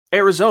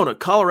Arizona,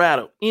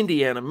 Colorado,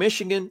 Indiana,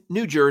 Michigan,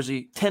 New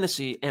Jersey,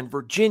 Tennessee, and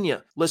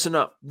Virginia. Listen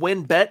up.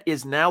 WynnBET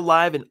is now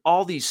live in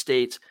all these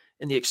states,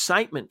 and the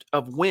excitement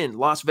of Wynn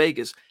Las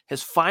Vegas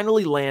has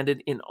finally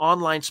landed in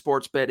online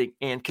sports betting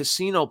and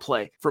casino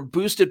play. From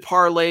boosted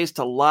parlays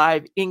to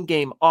live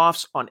in-game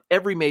offs on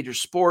every major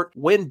sport,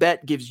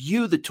 WynnBET gives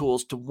you the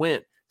tools to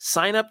win.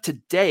 Sign up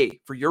today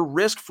for your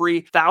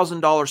risk-free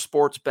 $1,000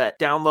 sports bet.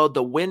 Download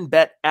the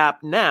WynnBET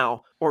app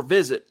now or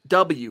visit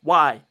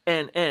wynnbet.com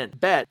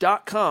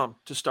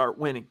to start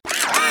winning.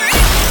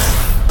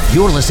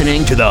 You're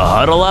listening to the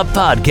Huddle Up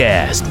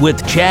Podcast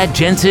with Chad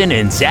Jensen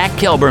and Zach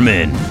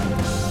Kelberman.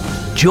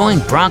 Join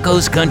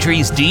Broncos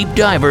Country's deep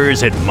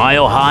divers at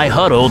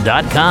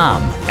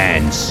milehighhuddle.com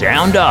and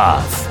sound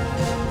off.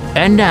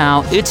 And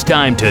now it's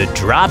time to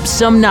drop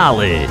some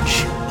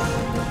knowledge.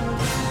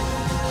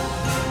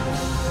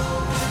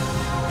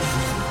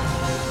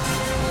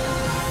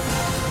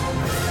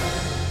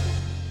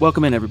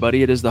 Welcome in,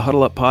 everybody. It is the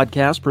Huddle Up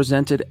Podcast,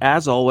 presented,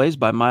 as always,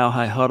 by Mile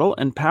High Huddle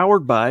and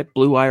powered by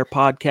Blue Wire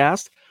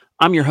Podcast.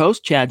 I'm your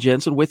host, Chad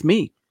Jensen. With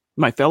me,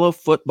 my fellow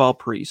football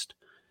priest.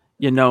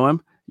 You know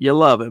him. You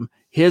love him.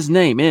 His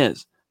name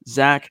is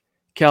Zach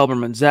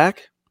Kelberman.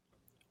 Zach,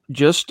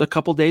 just a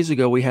couple days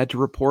ago, we had to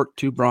report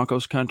to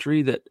Broncos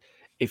Country that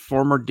a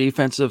former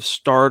defensive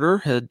starter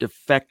had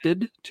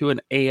defected to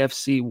an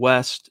AFC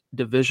West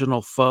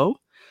divisional foe.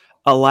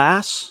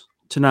 Alas,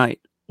 tonight,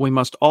 we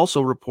must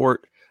also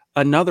report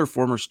another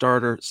former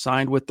starter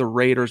signed with the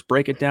Raiders.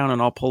 Break it down,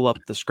 and I'll pull up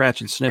the scratch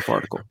and sniff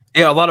article.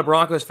 Yeah, a lot of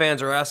Broncos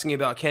fans are asking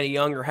about Kenny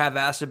Young or have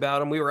asked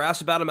about him. We were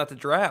asked about him at the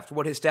draft,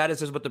 what his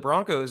status is with the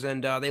Broncos,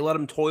 and they let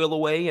him toil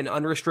away in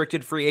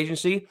unrestricted free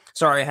agency.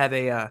 Sorry, I have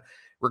a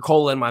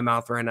Ricola in my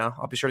mouth right now.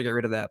 I'll be sure to get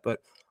rid of that. But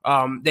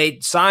they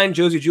signed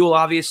Josie Jewell,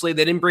 obviously.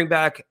 They didn't bring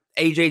back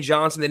A.J.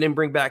 Johnson. They didn't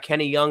bring back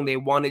Kenny Young. They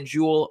wanted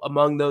Jewell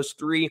among those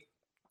three.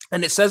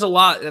 And it says a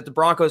lot that the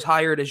Broncos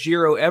hired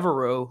Ejiro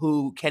Evero,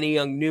 who Kenny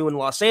Young knew in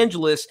Los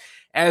Angeles,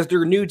 as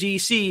their new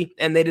DC,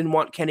 and they didn't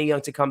want Kenny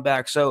Young to come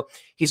back. So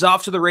he's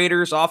off to the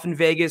Raiders, off in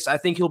Vegas. I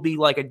think he'll be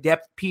like a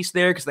depth piece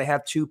there because they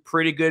have two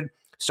pretty good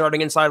starting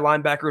inside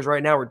linebackers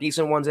right now, or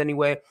decent ones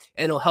anyway,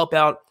 and he'll help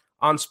out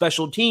on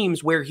special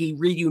teams where he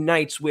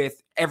reunites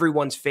with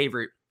everyone's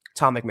favorite,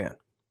 Tom McMahon.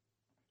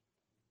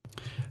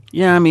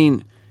 Yeah, I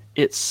mean,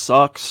 it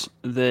sucks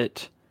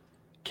that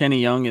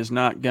Kenny Young is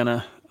not going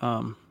to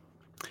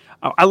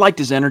I liked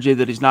his energy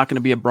that he's not going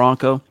to be a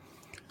Bronco,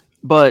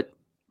 but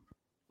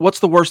what's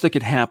the worst that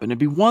could happen? It'd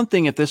be one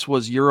thing if this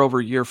was year over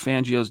year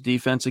Fangio's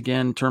defense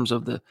again, in terms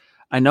of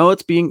I know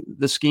it's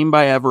the scheme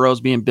by Evero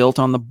is being built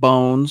on the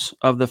bones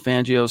of the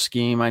Fangio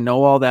scheme. I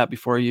know all that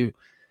before you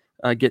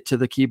get to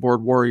the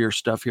keyboard warrior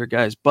stuff here,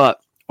 guys. But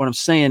what I'm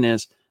saying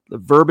is the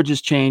verbiage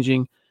is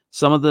changing.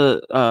 Some of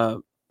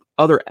the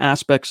other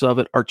aspects of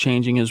it are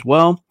changing as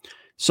well.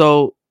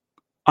 So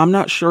I'm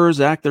not sure,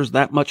 Zach, there's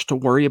that much to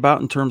worry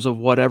about in terms of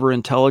whatever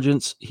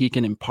intelligence he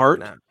can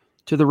impart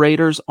to the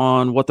Raiders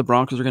on what the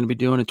Broncos are going to be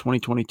doing in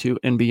 2022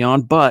 and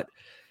beyond. But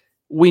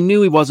we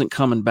knew he wasn't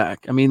coming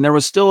back. I mean, there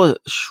was still a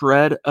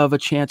shred of a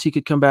chance he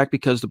could come back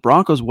because the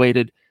Broncos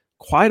waited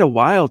quite a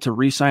while to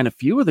re-sign a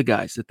few of the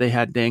guys that they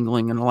had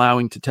dangling and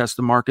allowing to test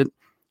the market.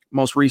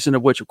 Most recent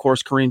of which, of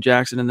course, Kareem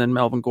Jackson and then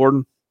Melvin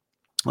Gordon.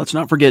 Let's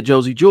not forget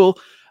Josie Jewell.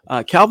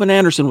 Calvin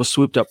Anderson was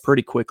swooped up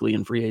pretty quickly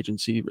in free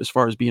agency as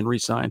far as being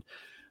re-signed.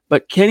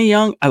 But Kenny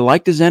Young, I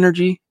liked his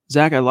energy.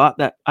 Zach,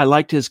 I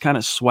liked his kind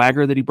of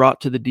swagger that he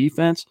brought to the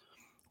defense.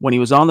 When he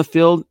was on the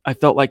field, I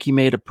felt like he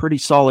made a pretty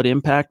solid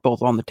impact,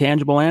 both on the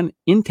tangible and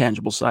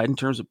intangible side in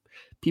terms of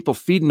people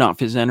feeding off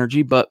his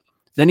energy. But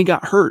then he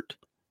got hurt,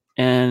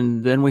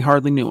 and then we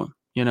hardly knew him.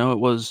 You know, it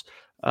was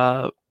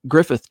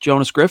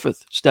Jonas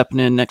Griffith, stepping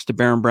in next to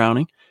Baron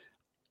Browning.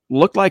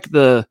 Looked like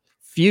the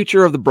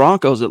future of the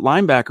Broncos at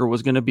linebacker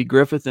was going to be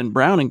Griffith and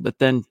Browning, but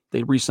then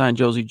they re-signed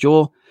Josie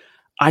Jewell.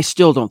 I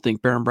still don't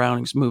think Baron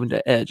Browning's moving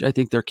to edge. I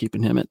think they're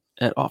keeping him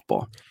at off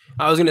ball.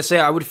 I was going to say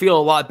I would feel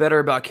a lot better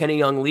about Kenny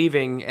Young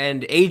leaving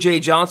and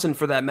A.J. Johnson,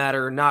 for that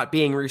matter, not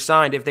being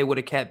re-signed if they would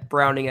have kept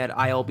Browning at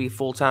ILB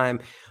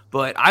full-time.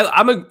 But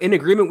I'm in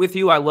agreement with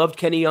you. I loved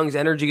Kenny Young's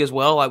energy as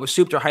well. I was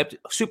super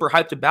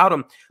hyped about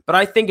him. But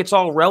I think it's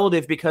all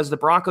relative because the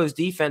Broncos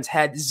defense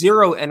had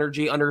zero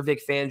energy under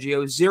Vic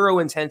Fangio, zero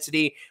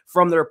intensity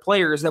from their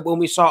players, that when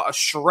we saw a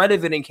shred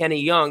of it in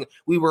Kenny Young,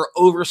 we were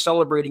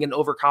over-celebrating and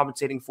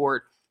overcompensating for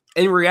it.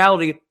 In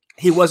reality,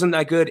 he wasn't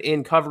that good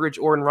in coverage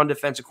or in run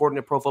defense, according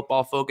to Pro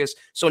Football Focus.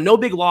 So no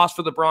big loss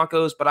for the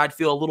Broncos, but I'd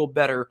feel a little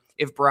better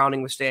if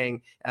Browning was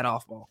staying at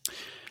off-ball.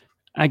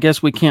 I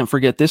guess we can't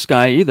forget this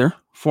guy either.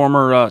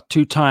 Former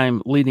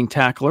two-time leading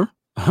tackler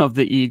of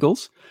the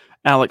Eagles,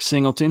 Alex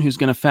Singleton, who's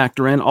going to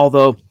factor in,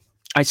 although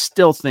I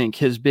still think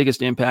his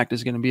biggest impact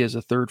is going to be as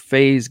a third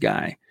phase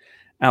guy,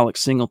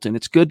 Alex Singleton.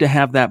 It's good to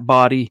have that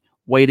body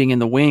waiting in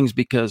the wings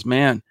because,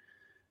 man,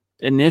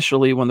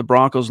 initially when the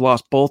Broncos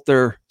lost both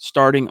their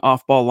starting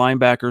off-ball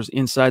linebackers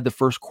inside the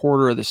first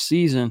quarter of the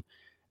season,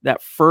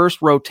 that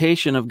first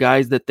rotation of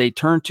guys that they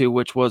turned to,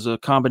 which was a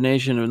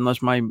combination,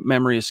 unless my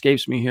memory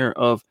escapes me here,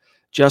 of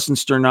Justin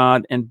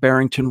Sternad and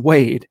Barrington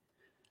Wade,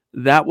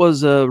 that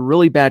was a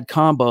really bad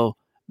combo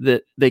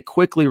that they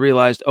quickly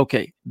realized,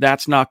 okay,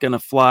 that's not going to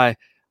fly.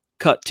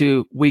 Cut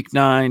to week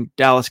 9,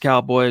 Dallas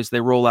Cowboys. They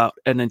roll out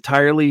an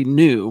entirely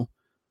new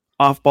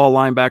off-ball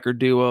linebacker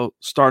duo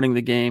starting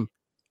the game,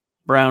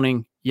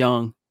 Browning,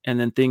 Young, and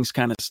then things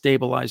kind of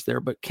stabilized there.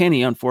 But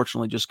Kenny,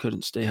 unfortunately, just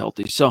couldn't stay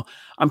healthy. So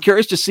I'm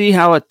curious to see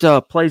how it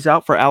plays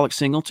out for Alex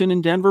Singleton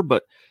in Denver.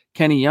 But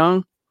Kenny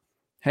Young,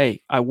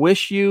 hey, I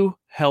wish you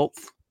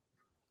health,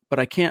 but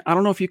I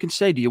don't know if you can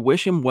say, do you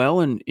wish him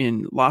well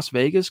in Las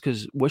Vegas?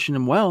 Because wishing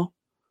him well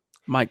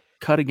might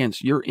cut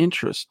against your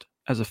interest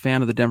as a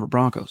fan of the Denver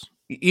Broncos.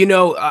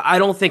 I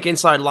don't think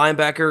inside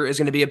linebacker is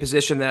going to be a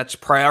position that's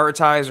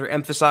prioritized or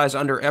emphasized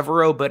under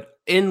Evero, but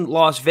in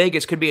Las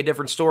Vegas could be a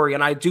different story.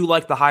 And I do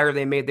like the hire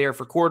they made there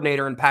for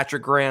coordinator and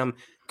Patrick Graham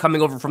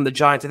coming over from the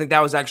Giants. I think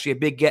that was actually a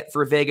big get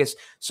for Vegas.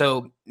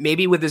 So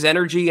maybe with his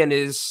energy and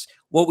his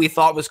what we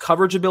thought was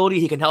coverage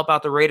ability, he can help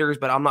out the Raiders,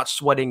 but I'm not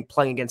sweating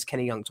playing against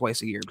Kenny Young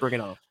twice a year. Bring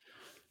it on.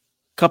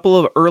 Couple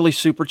of early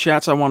super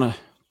chats I want to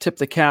tip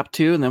the cap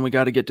to, and then we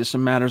got to get to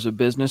some matters of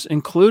business,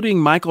 including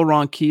Michael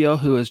Ronquillo,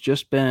 who has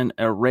just been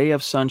a ray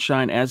of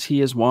sunshine as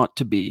he is wont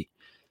to be,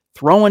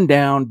 throwing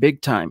down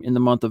big time in the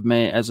month of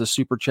May as a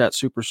super chat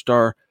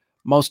superstar,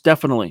 most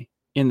definitely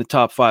in the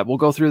top 5. We'll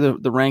go through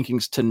the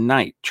rankings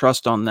tonight.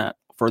 Trust on that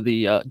for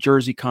the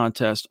jersey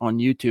contest on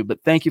YouTube.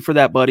 But thank you for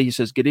that, buddy. He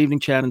says, good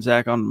evening, Chad and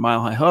Zach on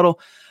Mile High Huddle.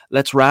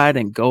 Let's ride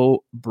and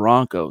go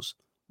Broncos.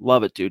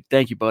 Love it, dude.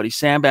 Thank you, buddy.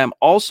 Sam Bam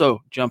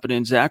also jumping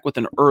in, Zach, with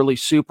an early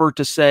super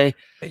to say,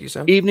 thank you,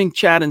 Sam. Evening,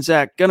 Chad and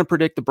Zach. Going to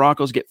predict the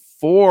Broncos get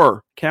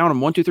 4, count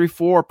them, 1, 2, 3,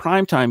 4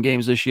 primetime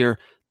games this year.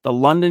 The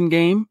London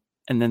game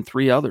and then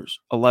 3 others.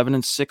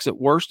 11-6 at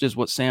worst is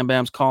what Sam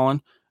Bam's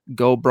calling.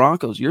 Go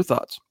Broncos. Your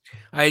thoughts?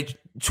 I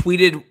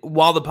tweeted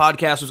while the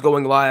podcast was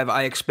going live,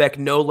 I expect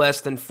no less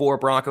than 4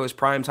 Broncos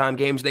primetime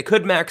games. They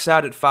could max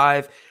out at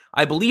 5.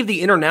 I believe the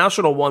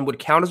international one would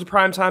count as a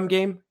primetime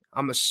game,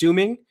 I'm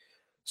assuming.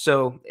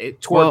 So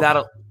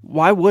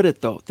why would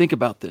it though? Think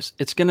about this.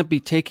 It's going to be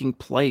taking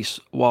place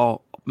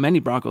while many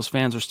Broncos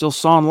fans are still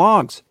sawing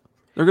logs.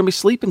 They're going to be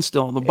sleeping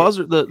still. The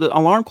buzzer, the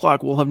alarm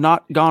clock will have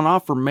not gone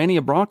off for many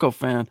a Bronco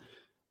fan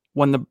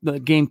when the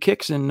game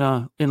kicks in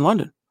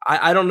London.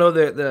 I don't know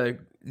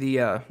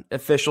the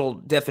official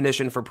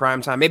definition for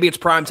primetime. Maybe it's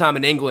primetime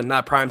in England,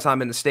 not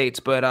primetime in the States.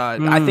 But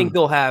I think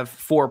they'll have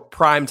 4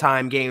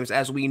 primetime games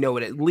as we know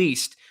it, at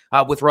least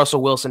with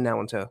Russell Wilson now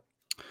in tow.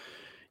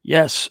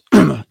 Yes,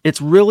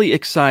 it's really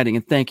exciting.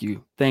 And thank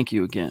you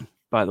again,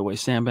 by the way,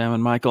 Sam Bam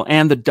and Michael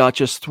and the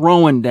Duchess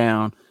throwing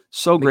down.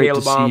 So great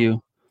to see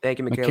you. Thank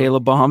you, Michaela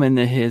Baum in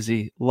the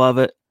hizzy. Love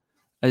it.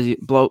 As you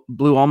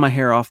blew all my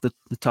hair off the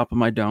top of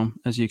my dome,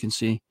 as you can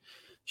see.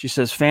 She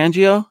says,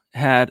 Fangio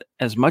had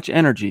as much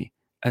energy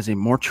as a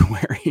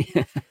mortuary.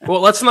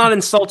 Well, let's not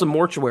insult a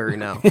mortuary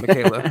now,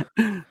 Michaela.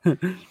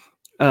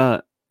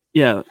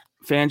 Yeah,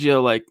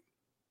 Fangio, like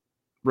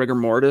rigor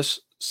mortis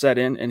set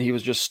in, and he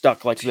was just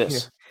stuck like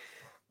this.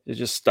 He's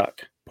just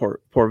stuck.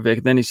 Poor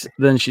Vic.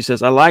 Then she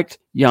says, I liked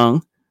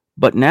Young,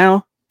 but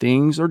now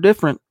things are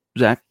different,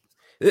 Zach.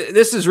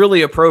 This is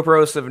really a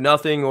pro-pros of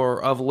nothing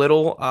or of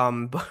little,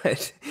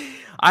 but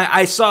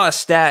I saw a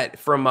stat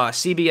from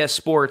CBS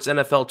Sports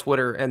NFL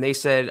Twitter, and they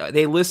said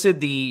they listed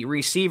the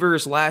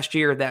receivers last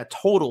year that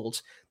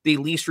totaled the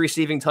least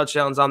receiving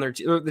touchdowns on their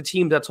the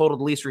team that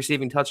totaled the least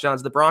receiving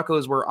touchdowns. The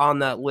Broncos were on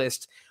that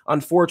list.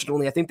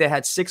 Unfortunately, I think they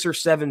had 6 or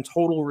 7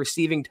 total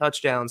receiving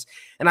touchdowns.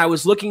 And I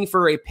was looking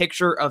for a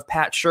picture of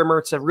Pat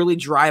Shurmur to really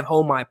drive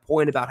home my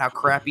point about how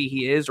crappy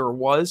he is or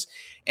was.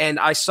 And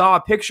I saw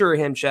a picture of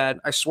him, Chad.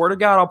 I swear to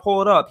God, I'll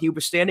pull it up. He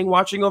was standing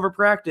watching over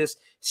practice,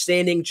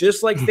 standing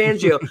just like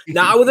Fangio,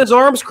 not with his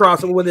arms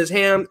crossed, but with his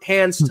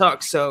hands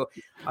tucked. So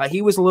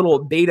he was a little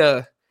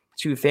beta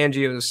to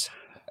Fangio's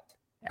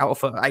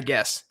alpha, I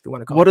guess, if you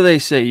want to call it. What do they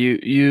say?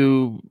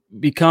 You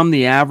become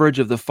the average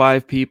of the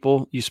 5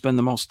 people you spend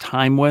the most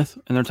time with,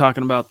 and they're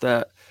talking about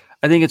that.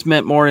 I think it's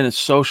meant more in a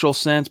social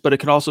sense, but it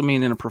could also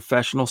mean in a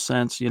professional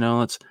sense. You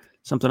know, it's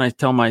something I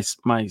tell my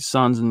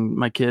sons and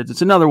my kids.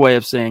 It's another way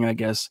of saying, I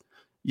guess,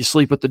 you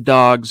sleep with the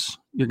dogs,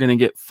 you're going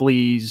to get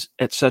fleas,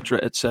 et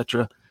cetera, et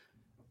cetera.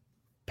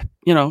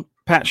 You know,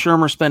 Pat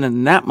Shurmur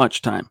spending that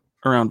much time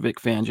around Vic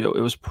Fangio,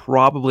 it was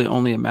probably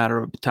only a matter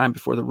of time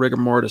before the rigor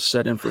mortis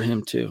set in for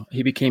him too.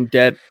 He became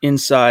dead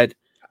inside,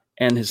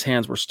 and his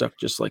hands were stuck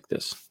just like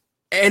this.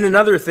 And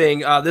another thing,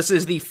 this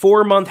is the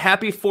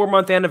happy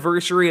 4-month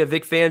anniversary of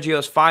Vic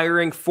Fangio's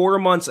firing. 4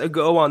 months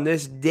ago on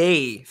this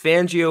day,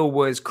 Fangio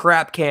was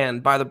crap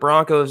canned by the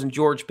Broncos and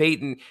George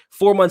Payton.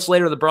 4 months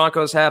later, the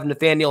Broncos have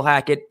Nathaniel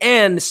Hackett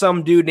and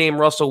some dude named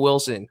Russell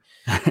Wilson.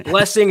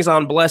 Blessings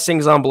on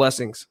blessings on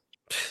blessings.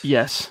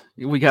 Yes,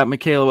 we got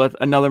Michaela with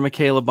another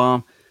Michaela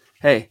bomb.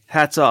 Hey,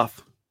 hats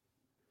off.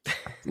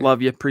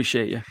 Love you,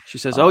 appreciate you. She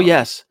says, oh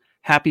yes,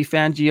 happy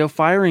Fangio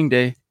firing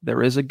day.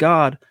 There is a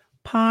God.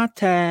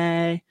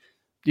 Pate.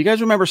 Do you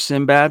guys remember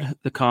Sinbad,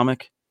 the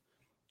comic?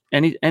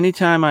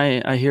 Anytime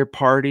I hear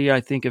party, I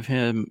think of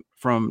him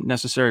from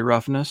Necessary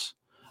Roughness.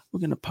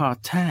 We're going to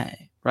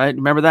pate. right?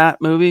 Remember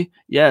that movie?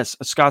 Yes,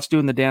 Scott's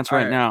doing the dance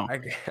right now. I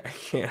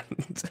can't.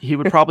 He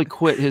would probably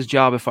quit his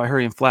job if I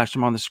hurry and flashed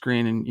him on the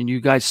screen. And you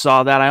guys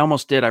saw that. I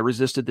almost did. I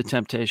resisted the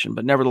temptation.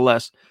 But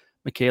nevertheless,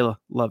 Michaela,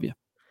 love you.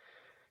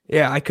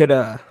 Yeah, I could.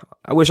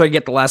 I wish I could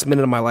get the last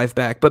minute of my life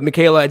back. But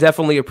Michaela, I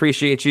definitely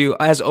appreciate you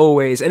as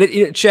always.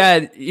 And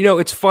Chad,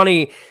 it's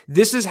funny.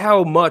 This is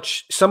how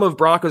much some of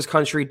Broncos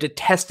country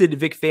detested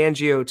Vic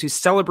Fangio to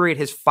celebrate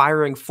his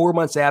firing 4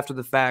 months after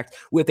the fact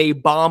with a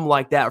bomb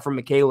like that from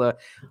Michaela.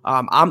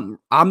 I'm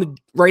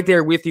right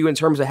there with you in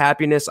terms of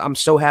happiness. I'm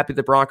so happy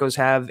the Broncos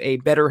have a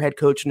better head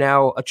coach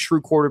now, a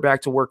true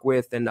quarterback to work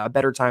with, and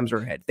better times are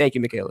ahead. Thank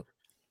you, Michaela.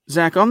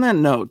 Zach, on that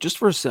note, just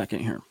for a second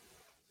here.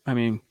 I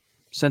mean,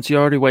 since you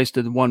already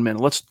wasted 1 minute,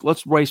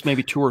 let's waste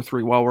maybe 2 or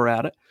 3 while we're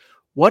at it.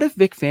 What if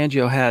Vic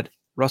Fangio had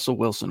Russell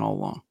Wilson all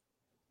along?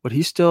 Would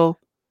he still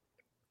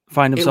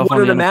find himself on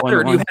the unemployment line? It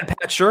wouldn't have mattered. You had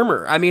Pat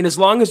Shurmur. I mean, as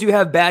long as you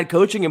have bad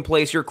coaching in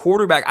place, your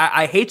quarterback,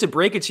 I hate to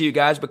break it to you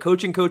guys, but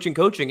coaching,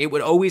 it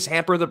would always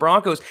hamper the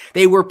Broncos.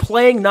 They were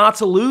playing not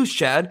to lose,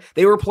 Chad.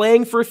 They were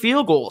playing for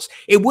field goals.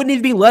 It wouldn't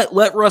even be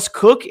let Russ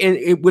cook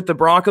with the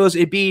Broncos.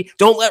 It'd be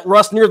don't let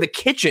Russ near the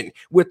kitchen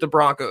with the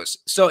Broncos.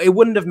 So it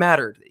wouldn't have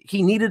mattered.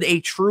 He needed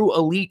a true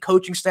elite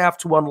coaching staff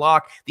to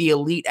unlock the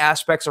elite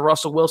aspects of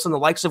Russell Wilson, the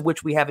likes of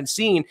which we haven't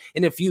seen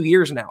in a few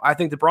years now. I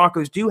think the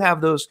Broncos do have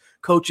those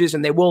coaches,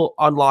 and they will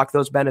unlock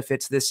those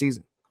benefits this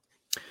season.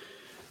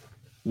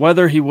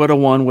 Whether he would have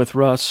won with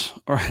Russ,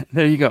 or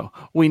there you go.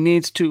 We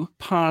needs to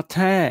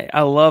party.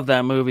 I love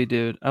that movie,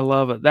 dude. I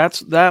love it.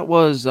 That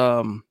was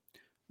the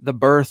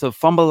birth of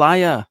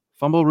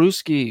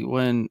Fumblerooski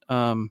when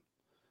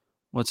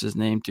what's his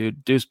name,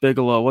 dude? Deuce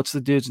Bigelow. What's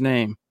the dude's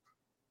name?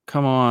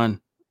 Come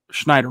on.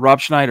 Rob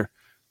Schneider.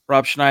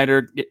 Rob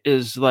Schneider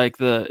is like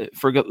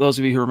for those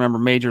of you who remember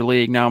Major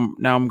League. Now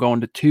I'm going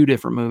to 2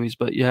 different movies,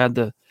 but you had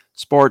the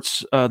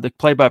sports, the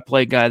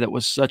play-by-play guy that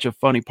was such a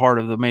funny part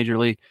of the Major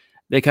League.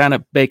 They kind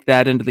of baked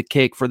that into the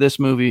cake for this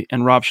movie,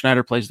 and Rob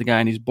Schneider plays the guy,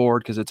 and he's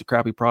bored because it's a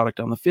crappy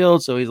product on the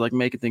field, so he's like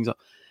making things up.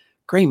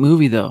 Great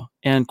movie, though.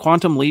 And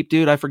Quantum Leap,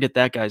 dude, I forget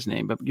that guy's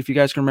name, but if you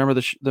guys can remember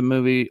the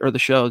movie or the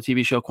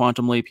TV show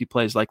Quantum Leap, he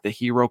plays like the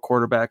hero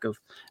quarterback of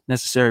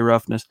Necessary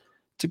Roughness.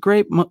 It's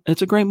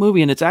a great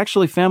movie, and it's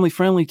actually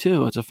family-friendly,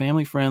 too. It's a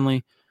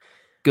family-friendly,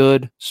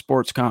 good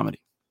sports comedy.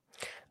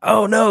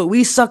 Oh, no,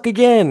 we suck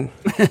again.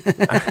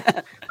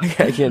 I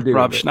can't do it.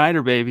 Rob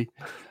Schneider, baby.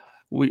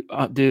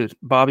 Dude,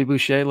 Bobby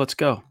Boucher, let's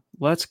go.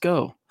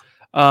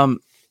 All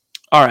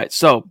right,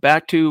 so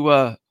back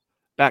to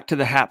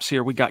the Haps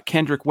here. We got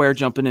Kendrick Ware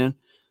jumping in.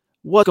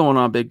 What's going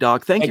on, big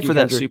dog? Thank you for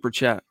that super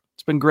chat.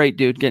 It's been great,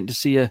 dude, getting to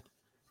see you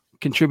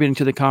contributing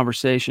to the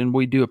conversation.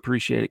 We do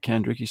appreciate it,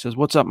 Kendrick. He says,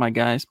 what's up, my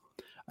guys?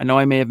 I know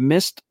I may have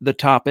missed the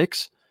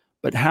topics,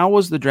 but how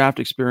was the draft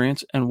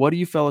experience, and what do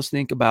you fellas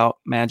think about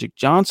Magic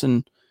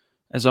Johnson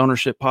as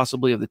ownership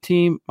possibly of the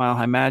team? Mile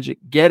High Magic,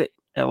 get it.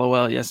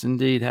 LOL, yes,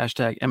 indeed.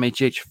 Hashtag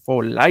MHH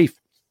for life.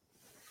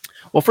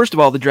 Well, first of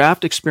all, the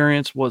draft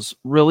experience was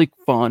really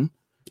fun.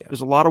 Yeah.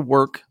 There's a lot of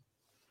work.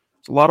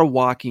 It's a lot of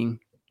walking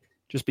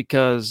just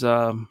because,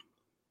 what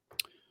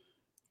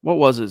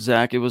was it,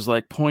 Zach? It was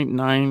like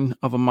 0.9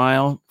 of a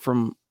mile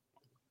from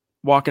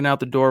walking out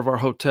the door of our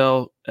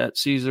hotel at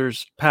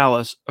Caesar's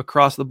Palace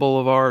across the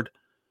boulevard.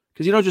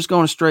 Because you don't just go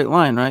in a straight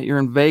line, right? You're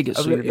in Vegas.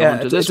 So you're going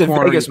to this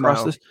corner, Vegas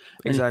mile.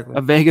 Exactly.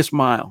 A Vegas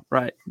mile,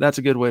 right. That's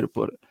a good way to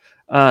put it.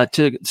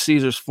 To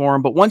Caesar's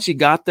Forum. But once you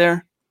got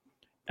there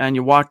and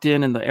you walked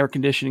in and the air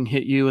conditioning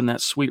hit you and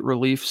that sweet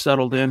relief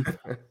settled in,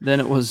 then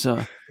it was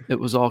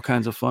all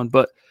kinds of fun.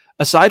 But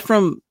aside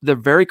from the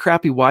very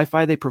crappy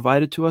Wi-Fi they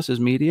provided to us as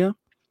media,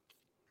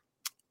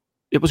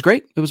 it was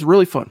great. It was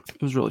really fun.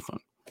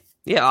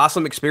 Yeah,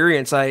 awesome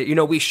experience.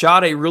 We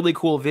shot a really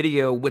cool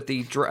video with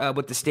the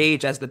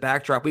stage as the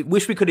backdrop. We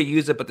wish we could have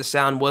used it, but the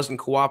sound wasn't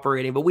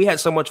cooperating. But we had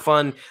so much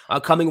fun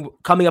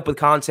coming up with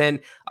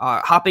content,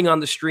 hopping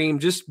on the stream,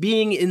 just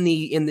being in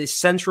the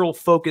central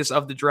focus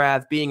of the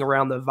draft, being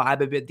around the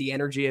vibe of it, the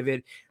energy of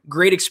it.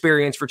 Great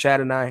experience for Chad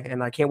and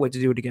I can't wait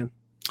to do it again.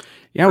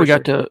 Yeah, we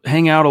got to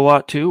hang out a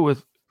lot too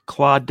with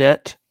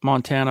Claudette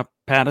Montana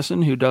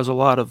Pattison, who does a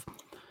lot of,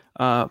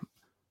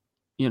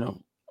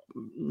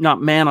 not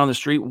man on the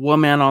street,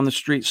 woman on the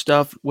street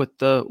stuff with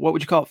the, what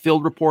would you call it?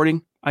 Field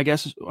reporting, I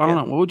guess. I don't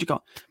know. What would you call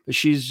it? But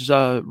she's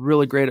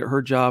really great at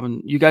her job.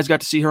 And you guys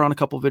got to see her on a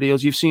couple of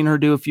videos. You've seen her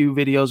do a few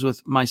videos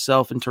with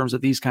myself in terms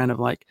of these kind of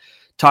like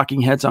talking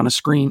heads on a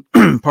screen,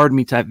 pardon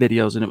me, type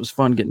videos. And it was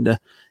fun getting to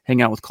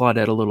hang out with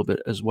Claudette a little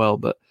bit as well.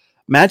 But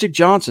Magic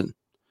Johnson,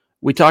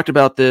 we talked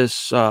about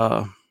this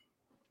a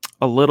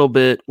little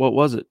bit. What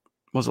was it?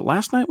 Was it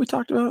last night we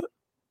talked about it?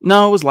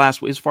 No, it was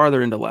last week. It's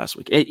farther into last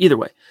week. Either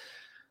way.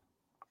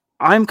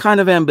 I'm kind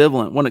of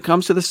ambivalent when it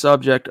comes to the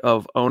subject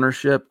of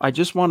ownership. I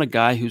just want a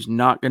guy who's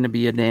not going to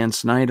be a Dan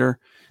Snyder.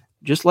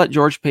 Just let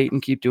George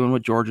Payton keep doing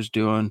what George is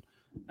doing.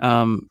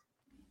 And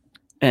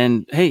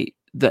hey,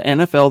 the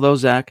NFL though,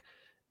 Zach,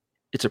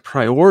 it's a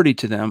priority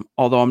to them,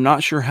 although I'm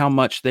not sure how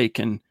much they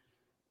can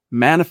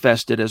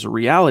manifest it as a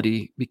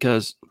reality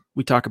because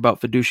we talk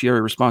about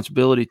fiduciary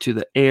responsibility to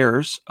the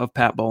heirs of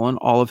Pat Bowlen,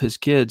 all of his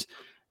kids.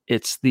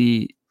 It's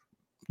the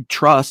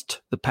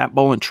trust, the Pat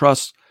Bowlen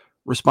Trust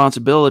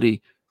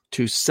responsibility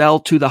to sell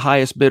to the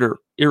highest bidder,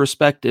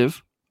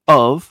 irrespective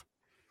of,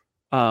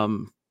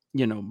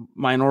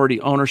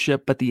 minority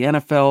ownership. But the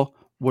NFL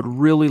would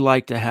really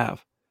like to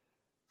have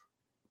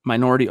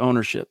minority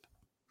ownership.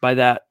 By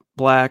that,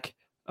 Black,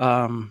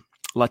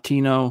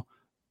 Latino,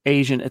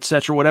 Asian,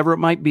 etc., whatever it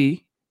might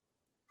be.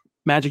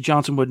 Magic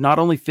Johnson would not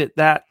only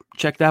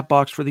check that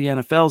box for the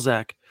NFL,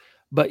 Zach,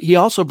 but he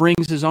also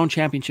brings his own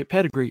championship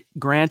pedigree.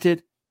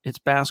 Granted, it's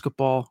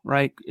basketball,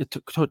 right? It's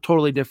a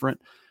totally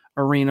different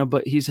arena,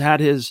 but he's had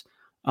his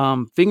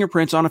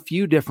fingerprints on a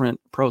few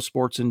different pro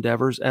sports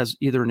endeavors as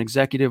either an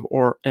executive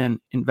or an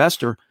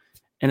investor,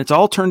 and it's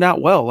all turned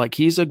out well. Like,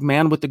 he's a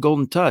man with the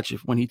golden touch.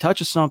 When he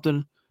touches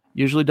something,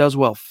 usually does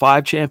well.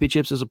 5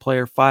 championships as a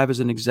player, 5 as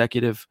an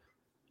executive.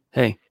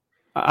 Hey,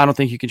 I don't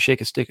think you can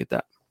shake a stick at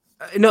that.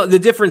 No, the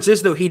difference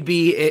is, though, he'd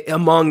be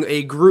among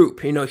a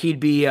group.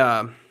 He'd be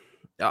a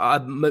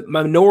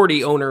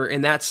minority owner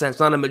in that sense,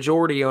 not a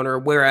majority owner,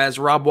 whereas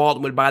Rob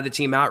Walton would buy the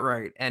team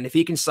outright. And if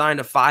he can sign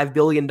a $5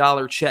 billion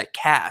check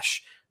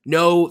cash,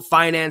 no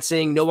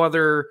financing, no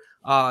other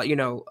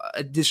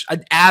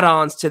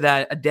add-ons to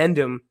that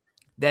addendum,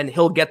 then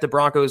he'll get the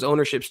Broncos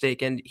ownership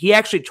stake. And he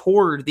actually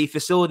toured the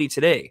facility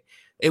today.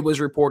 It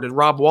was reported.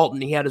 Rob Walton,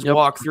 he had his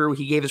walkthrough.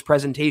 He gave his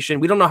presentation.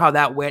 We don't know how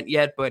that went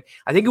yet, but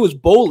I think it was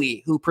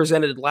Boley who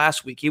presented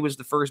last week. He was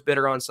the first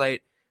bidder on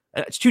site.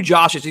 It's two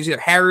Joshes. It's either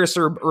Harris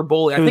or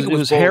Boley. I think it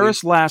was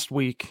Harris last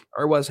week.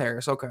 Or it was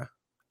Harris. Okay.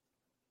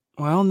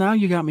 Well, now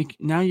you got me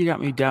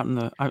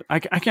doubting I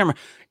can't remember.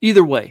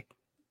 Either way.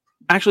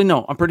 Actually,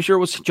 no. I'm pretty sure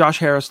it was Josh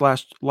Harris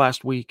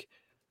last week.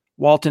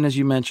 Walton, as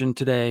you mentioned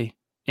today,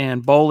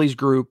 and Boley's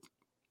group,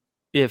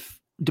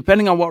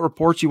 depending on what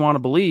reports you want to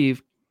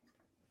believe.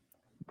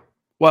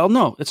 Well,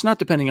 no, it's not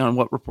depending on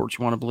what reports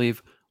you want to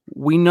believe.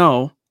 We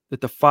know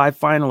that the 5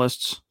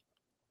 finalists,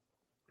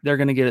 they're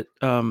going to get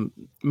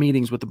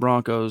meetings with the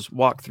Broncos,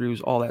 walkthroughs,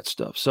 all that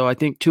stuff. So I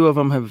think 2 of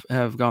them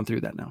have gone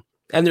through that now.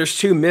 And there's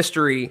 2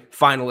 mystery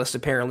finalists,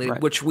 apparently,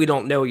 right, which we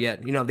don't know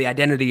yet, the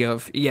identity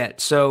of yet.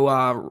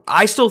 So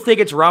I still think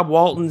it's Rob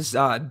Walton's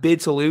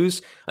bid to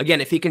lose. Again,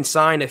 if he can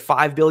sign a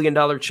 $5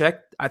 billion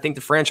check, I think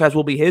the franchise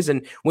will be his.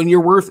 And when you're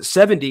worth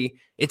 70,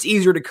 it's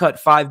easier to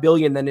cut $5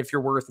 billion than if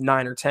you're worth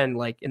 9 or 10,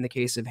 like in the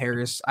case of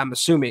Harris, I'm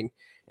assuming,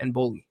 and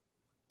Boley.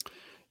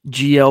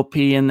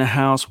 GLP in the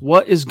house.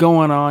 What is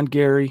going on,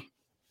 Gary?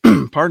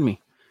 Pardon me.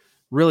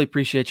 Really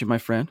appreciate you, my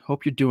friend.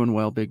 Hope you're doing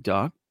well, big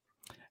dog.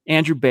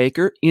 Andrew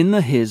Baker in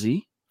the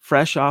hizzy,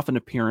 fresh off an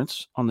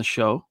appearance on the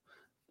show.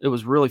 It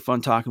was really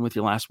fun talking with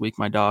you last week,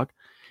 my dog.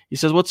 He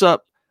says, what's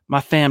up, my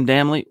fam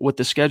damly? With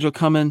the schedule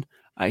coming,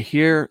 I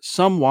hear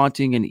some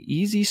wanting an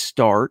easy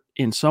start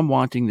and some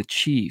wanting the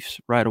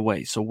Chiefs right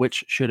away. So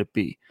which should it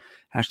be?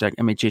 Hashtag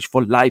MHH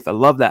for life. I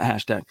love that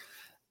hashtag.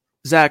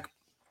 Zach,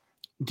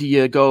 do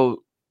you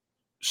go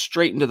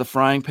straight into the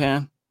frying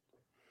pan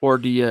or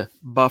do you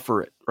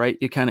buffer it, right?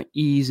 You kind of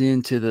ease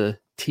into the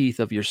teeth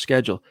of your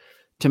schedule.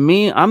 To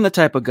me, I'm the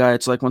type of guy,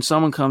 it's like when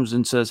someone comes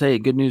and says, hey,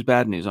 good news,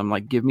 bad news. I'm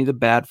like, give me the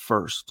bad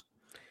first.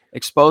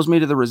 Expose me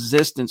to the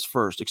resistance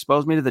first.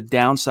 Expose me to the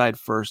downside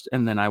first,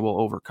 and then I will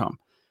overcome.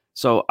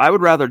 So I would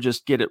rather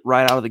just get it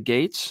right out of the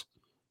gates,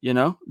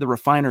 the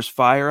refiner's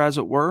fire, as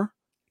it were.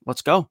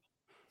 Let's go.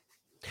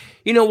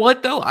 You know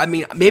what, though? I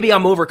mean, maybe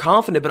I'm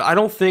overconfident, but I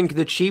don't think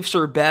the Chiefs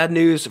are bad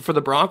news for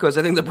the Broncos.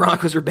 I think the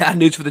Broncos are bad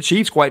news for the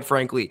Chiefs, quite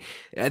frankly.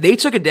 They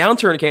took a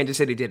downturn, Kansas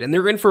City did, and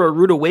they're in for a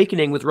rude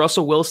awakening with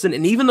Russell Wilson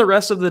and even the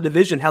rest of the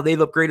division, how they've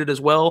upgraded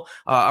as well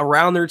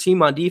around their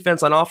team on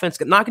defense, on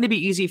offense. Not going to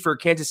be easy for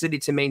Kansas City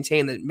to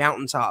maintain the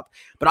mountaintop.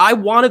 But I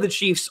wanted the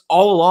Chiefs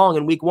all along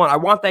in week 1. I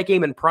want that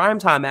game in prime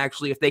time,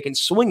 actually, if they can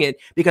swing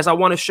it, because I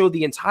want to show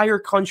the entire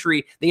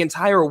country, the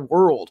entire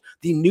world,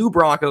 the new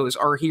Broncos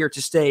are here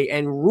to stay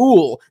and rule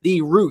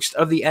the roost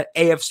of the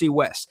AFC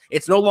West.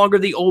 It's no longer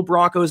the old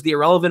Broncos, the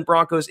irrelevant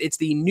Broncos. It's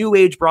the new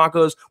age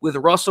Broncos with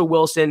Russell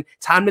Wilson.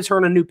 Time to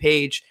turn a new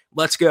page.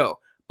 Let's go.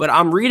 But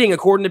I'm reading,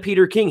 according to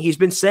Peter King, he's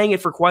been saying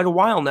it for quite a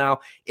while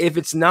now. If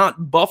it's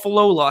not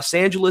Buffalo, Los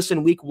Angeles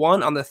in week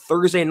 1 on the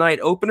Thursday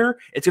night opener,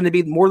 it's going to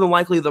be more than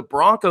likely the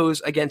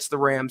Broncos against the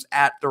Rams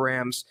at the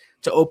Rams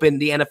to open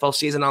the NFL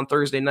season on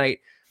Thursday night.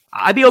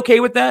 I'd be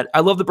okay with that.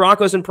 I love the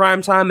Broncos in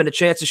prime time and a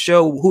chance to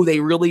show who they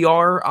really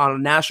are on a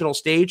national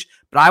stage.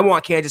 But I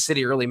want Kansas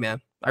City early,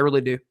 man. I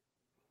really do.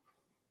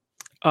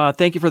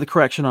 Thank you for the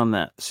correction on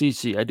that,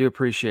 CC. I do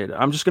appreciate it.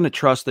 I'm just going to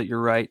trust that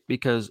you're right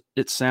because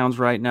it sounds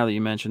right now that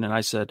you mentioned it.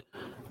 I said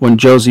when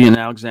Josie and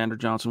Alexander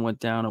Johnson went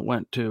down, it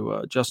went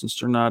to Justin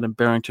Sternad and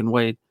Barrington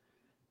Wade.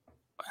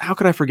 How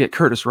could I forget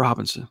Curtis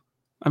Robinson?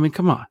 I mean,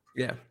 come on.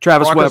 Yeah.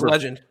 Travis Broncos Weber.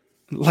 Legend.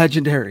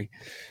 Legendary.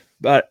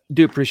 But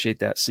do appreciate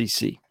that,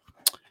 CC.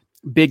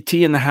 Big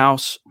T in the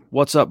house.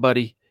 What's up,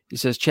 buddy? He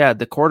says, Chad,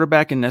 the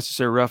quarterback in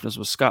Necessary Roughness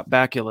was Scott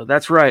Bakula.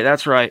 That's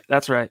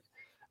right.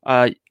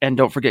 And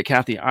don't forget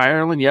Kathy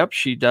Ireland. Yep,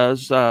 she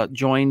does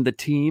join the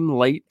team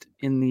late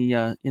in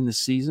the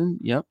season.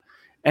 Yep,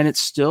 and it's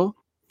still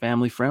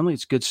family friendly.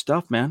 It's good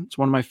stuff, man. It's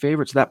one of my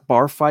favorites. That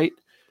bar fight,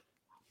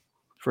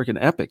 freaking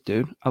epic,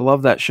 dude. I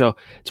love that show.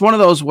 It's one of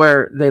those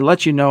where they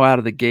let you know out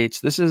of the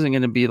gates, this isn't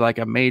going to be like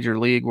a major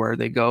league where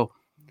they go,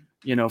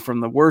 from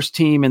the worst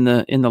team in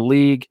the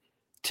league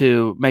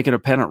to making a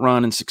pennant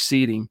run and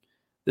succeeding.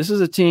 This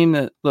is a team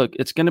that, look,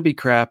 it's going to be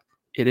crap.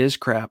 It is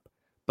crap.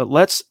 But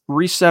let's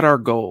reset our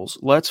goals.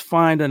 Let's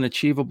find an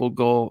achievable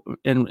goal.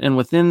 And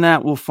within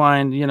that, we'll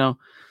find,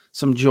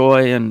 some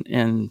joy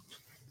and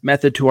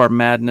method to our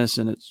madness.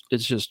 And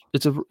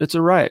it's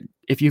a riot.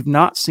 If you've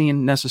not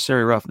seen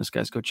Necessary Roughness,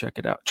 guys, go check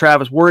it out.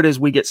 Travis, word is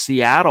we get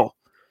Seattle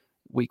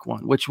week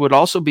 1, which would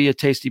also be a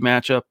tasty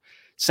matchup.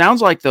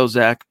 Sounds like, though,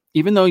 Zach,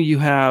 even though you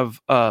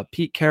have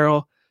Pete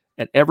Carroll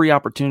at every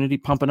opportunity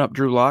pumping up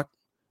Drew Lock,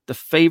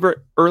 the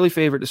early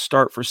favorite to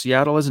start for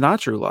Seattle is not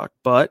Drew Lock,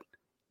 but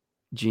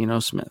Geno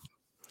Smith.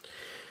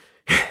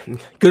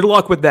 Good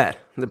luck with that.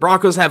 The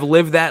Broncos have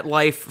lived that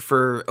life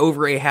for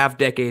over a half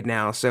decade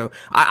now. So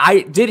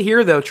I did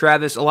hear, though,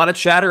 Travis, a lot of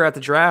chatter at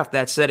the draft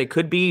that said it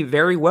could be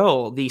very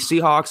well the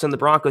Seahawks and the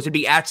Broncos would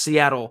be at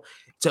Seattle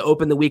to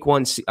open the week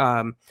 1,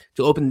 to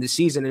open the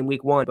season in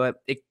week 1, but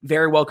it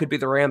very well could be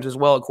the Rams as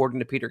well, according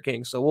to Peter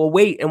King. So we'll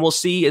wait and we'll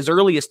see as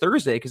early as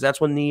Thursday, because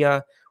that's when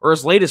or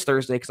as late as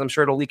Thursday, because I'm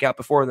sure it'll leak out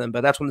before then,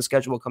 but that's when the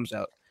schedule comes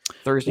out.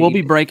 Thursday. We'll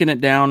be breaking it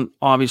down,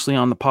 obviously,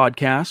 on the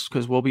podcast,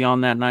 because we'll be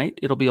on that night.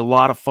 It'll be a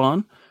lot of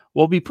fun.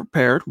 We'll be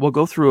prepared. We'll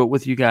go through it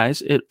with you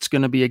guys. It's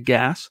going to be a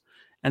gas,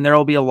 and there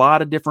will be a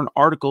lot of different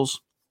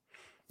articles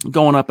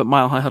going up at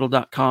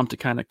milehighhuddle.com to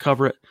kind of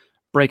cover it,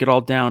 break it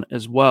all down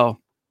as well.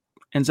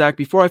 And Zach,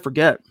 before I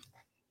forget,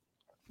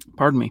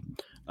 pardon me,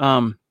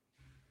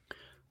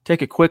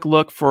 take a quick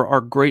look for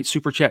our great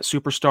Super Chat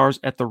superstars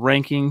at the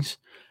rankings.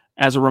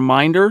 As a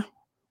reminder,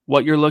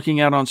 what you're looking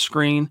at on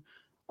screen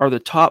are the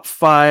top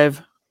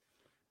 5,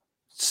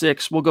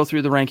 6. We'll go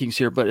through the rankings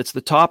here, but it's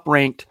the top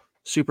ranked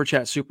Super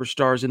Chat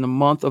superstars in the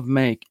month of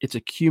May. It's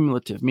a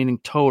cumulative, meaning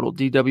total.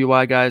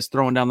 DWI guys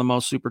throwing down the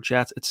most Super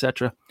Chats,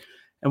 etc.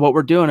 And what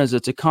we're doing is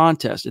it's a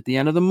contest. At the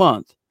end of the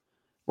month,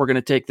 we're going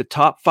to take the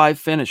top 5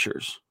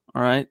 finishers,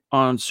 all right,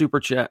 on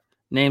Super Chat.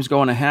 Names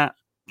go in a hat,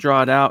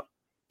 draw it out,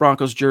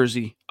 Broncos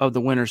jersey of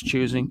the winner's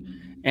choosing.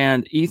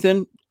 And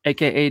Ethan,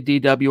 a.k.a.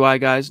 DWI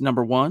guys,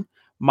 number 1.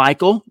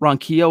 Michael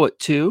Ronquillo at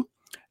 2.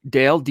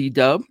 Dale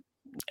D-Dub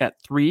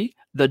at 3.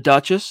 The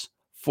Duchess,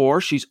 4.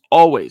 She's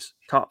always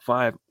top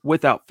 5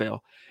 without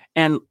fail.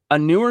 And a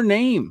newer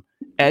name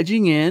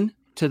edging in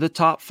to the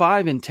top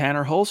 5 in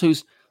Tanner Hulse,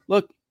 who's,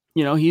 look,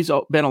 he's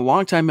been a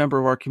longtime member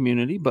of our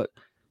community, but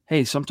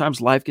hey, sometimes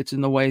life gets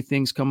in the way.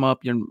 Things come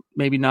up. You're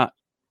maybe not,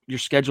 your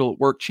schedule at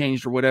work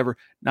changed or whatever,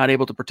 not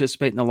able to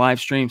participate in the live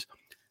streams.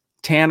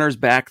 Tanner's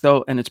back,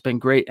 though, and it's been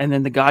great. And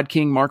then the God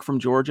King, Mark from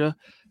Georgia,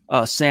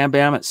 Sam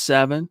Bam at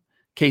 7,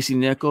 Casey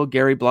Nickel,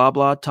 Gary Blah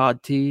Blah,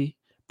 Todd T,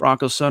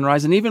 Broncos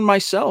Sunrise, and even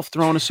myself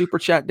throwing a Super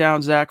Chat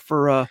down, Zach,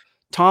 for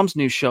Tom's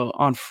new show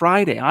on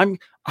Friday.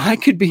 I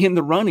could be in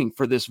the running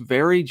for this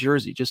very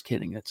jersey. Just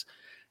kidding.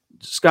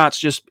 Scott's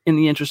just in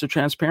the interest of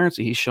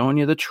transparency. He's showing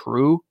you the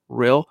true,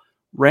 real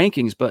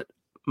rankings, but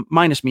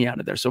minus me out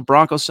of there. So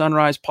Broncos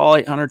Sunrise, Paul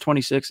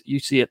 826, you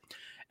see it.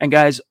 And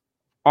guys,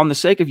 on the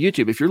sake of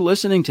YouTube, if you're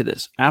listening to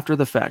this after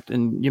the fact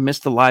and you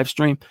missed the live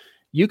stream,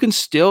 you can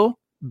still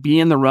be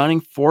in the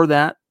running for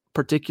that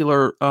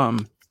particular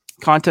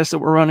contest that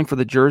we're running for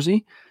the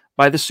jersey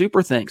by the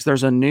Super Thanks.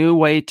 There's a new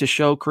way to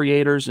show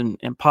creators and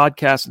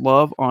podcast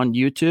love on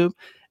YouTube,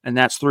 and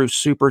that's through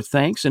Super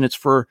Thanks, and it's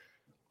for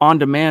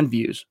on-demand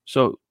views.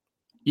 So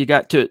you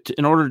got to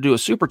in order to do a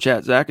Super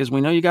Chat, Zach, as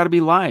we know, you got to be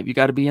live. You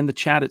got to be in the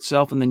chat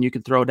itself, and then you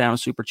can throw down a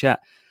Super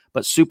Chat.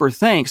 But Super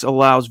Thanks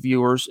allows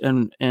viewers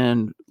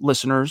and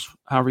listeners,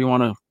 however you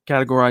want to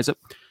categorize it,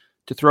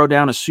 to throw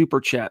down a Super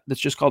Chat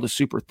that's just called a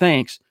Super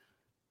Thanks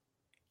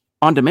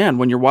on demand.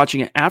 When you're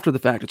watching it after the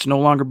fact, it's no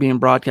longer being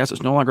broadcast.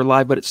 It's no longer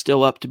live, but it's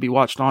still up to be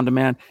watched on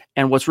demand.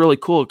 And what's really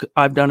cool,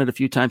 I've done it a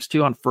few times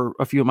too for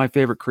a few of my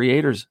favorite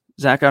creators.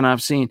 Zach and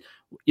I've seen,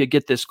 you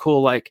get this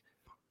cool like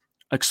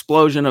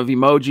explosion of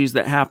emojis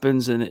that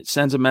happens, and it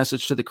sends a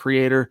message to the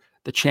creator.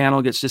 The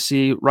channel gets to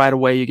see right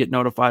away. You get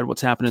notified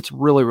what's happening. It's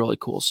really, really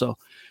cool. So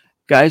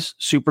guys,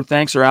 Super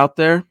Thanks are out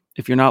there.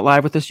 If you're not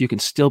live with us, you can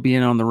still be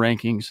in on the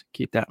rankings.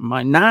 Keep that in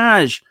mind.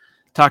 Naj,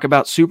 talk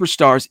about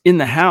superstars in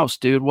the house,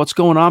 dude. What's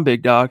going on,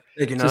 big dog?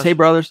 Says, hey,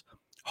 brothers.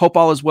 Hope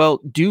all is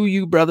well. Do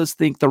you brothers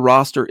think the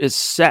roster is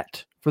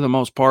set for the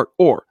most part,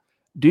 or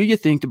do you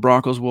think the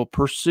Broncos will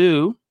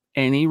pursue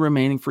any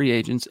remaining free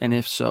agents? And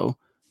if so,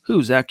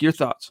 who? Zach, your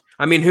thoughts?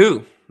 I mean,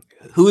 who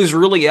is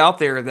really out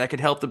there that could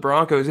help the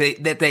Broncos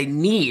that they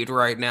need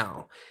right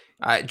now?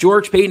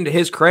 George Paton, to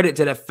his credit,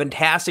 did a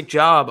fantastic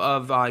job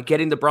of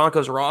getting the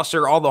Broncos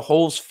roster, all the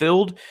holes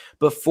filled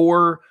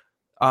before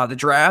the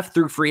draft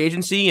through free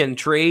agency and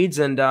trades,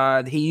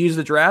 and he used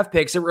the draft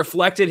picks. It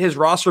reflected his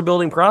roster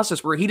building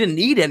process where he didn't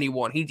need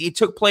anyone. He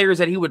took players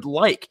that he would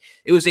like.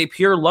 It was a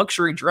pure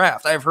luxury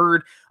draft. I've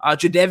heard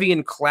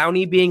Jadeveon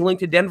Clowney being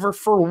linked to Denver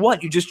for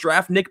what? You just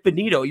draft Nick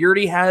Benito. You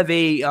already have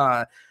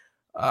a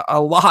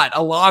a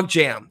log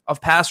jam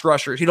of pass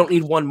rushers. You don't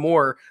need one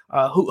more.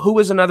 Who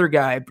was another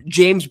guy?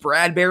 James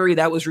Bradbury,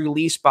 that was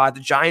released by the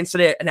Giants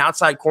today, an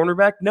outside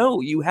cornerback.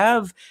 No, you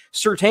have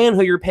Surtain,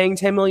 who you're paying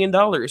 $10 million.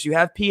 You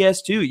have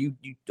PS2. You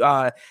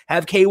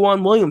have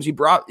K1 Williams. You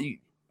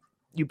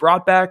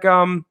brought back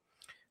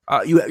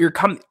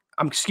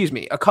excuse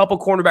me, a couple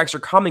cornerbacks are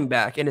coming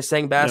back in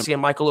Essang Bassey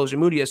and Michael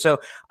Ojemudia. So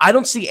I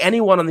don't see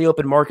anyone on the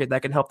open market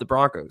that can help the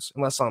Broncos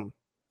unless I'm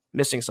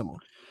missing someone.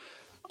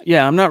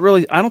 Yeah,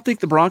 I don't think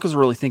the Broncos are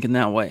really thinking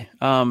that way.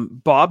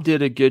 Bob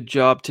did a good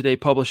job today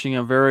publishing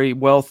a very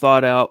well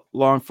thought out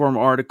long form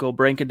article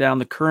breaking down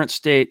the current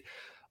state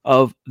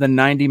of the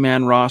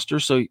 90-man roster.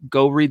 So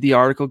go read the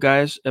article,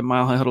 guys, at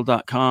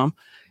milehighhuddle.com,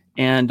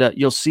 and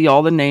you'll see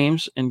all the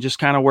names and just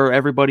kind of where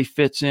everybody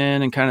fits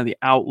in and kind of the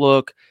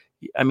outlook.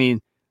 I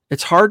mean,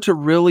 it's hard to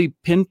really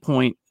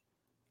pinpoint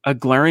a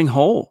glaring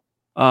hole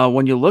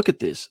when you look at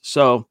this.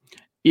 So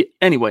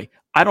anyway,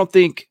 I don't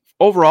think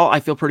overall I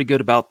feel pretty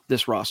good about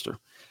this roster.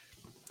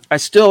 I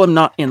still am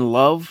not in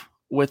love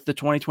with the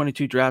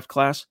 2022 draft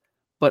class,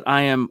 but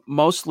I am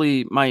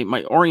mostly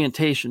my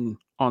orientation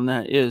on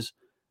that is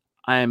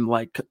I am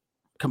like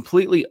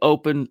completely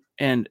open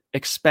and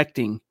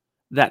expecting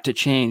that to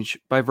change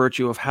by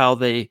virtue of how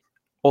they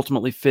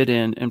ultimately fit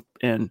in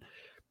and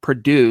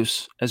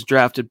produce as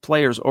drafted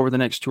players over the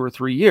next 2 or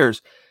 3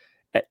 years.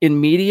 In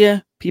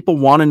media, people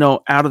want to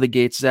know out of the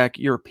gate, Zach,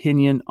 your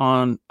opinion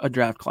on a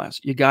draft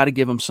class. You got to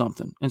give them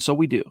something. And so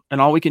we do.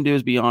 And all we can do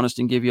is be honest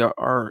and give you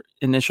our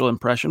initial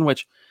impression,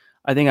 which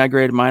I think I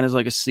graded mine as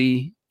like a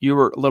C. You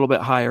were a little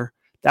bit higher.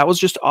 That was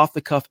just off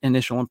the cuff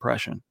initial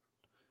impression.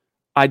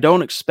 I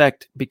don't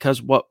expect,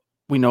 because what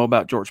we know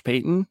about George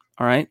Payton,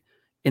 all right,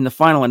 in the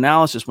final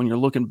analysis, when you're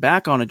looking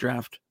back on a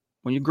draft,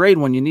 when you grade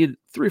one, you need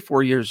 3 or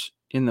 4 years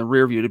in the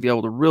rear view to be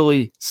able to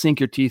really sink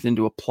your teeth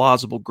into a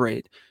plausible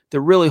grade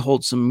that really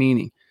holds some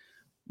meaning.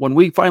 When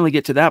we finally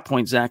get to that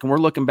point, Zach, and we're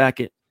looking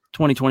back at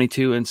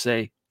 2022 and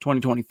say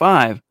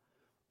 2025,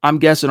 I'm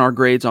guessing our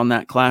grades on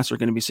that class are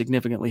going to be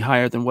significantly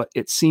higher than what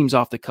it seems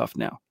off the cuff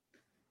now.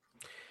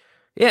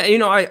 Yeah,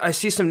 I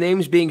see some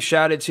names being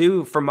shouted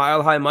too from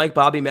Mile High Mike,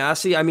 Bobby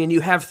Massey. I mean,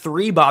 you have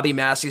 3 Bobby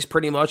Masseys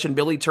pretty much, and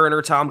Billy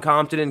Turner, Tom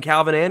Compton, and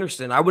Calvin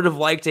Anderson. I would have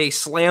liked a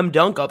slam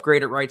dunk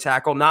upgrade at right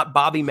tackle, not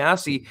Bobby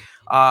Massey.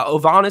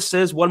 Ovanis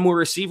says one more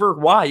receiver.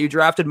 Why? You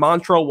drafted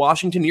Montrell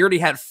Washington. You already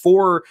had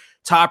 4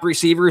 top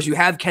receivers. You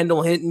have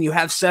Kendall Hinton. You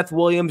have Seth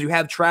Williams. You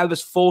have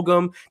Travis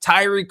Fulgham,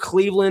 Tyree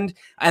Cleveland,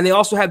 and they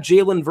also have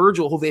Jalen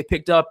Virgil, who they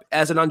picked up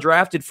as an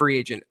undrafted free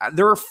agent.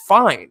 They're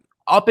fine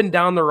up and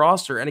down the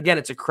roster. And again,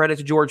 it's a credit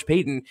to George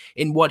Payton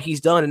in what he's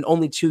done in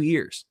only 2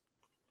 years.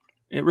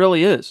 It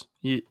really is.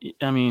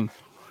 I mean,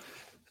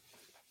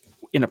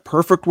 in a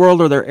perfect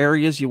world, are there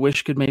areas you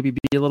wish could maybe be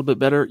a little bit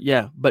better?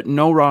 Yeah, but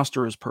no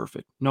roster is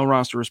perfect. No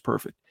roster is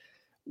perfect.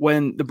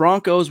 When the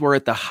Broncos were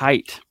at the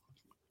height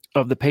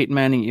of the Peyton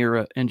Manning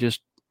era and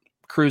just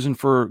cruising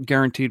for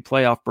guaranteed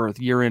playoff berth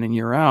year in and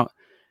year out,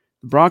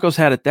 the Broncos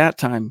had at that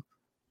time,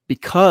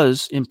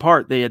 because in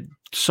part they had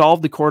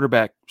solved the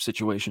quarterback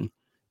situation,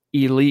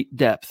 elite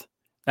depth.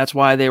 That's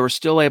why they were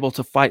still able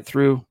to fight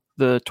through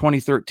the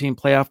 2013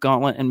 playoff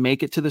gauntlet and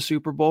make it to the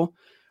Super Bowl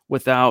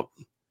without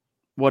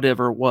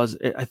whatever it was.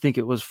 I think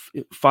it was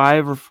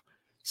 5 or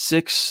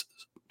 6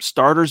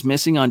 starters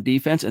missing on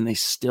defense, and they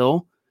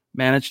still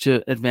managed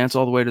to advance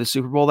all the way to the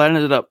Super Bowl. That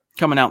ended up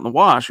coming out in the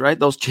wash, right?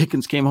 Those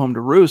chickens came home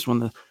to roost when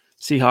the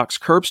Seahawks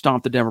curb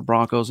stomped the Denver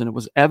Broncos, and it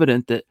was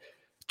evident that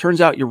turns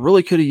out you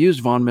really could have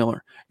used Von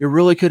Miller. You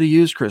really could have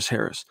used Chris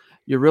Harris.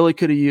 You really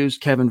could have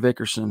used Kevin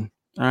Vickerson,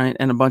 all right,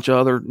 and a bunch of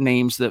other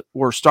names that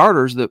were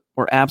starters that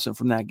were absent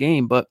from that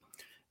game. But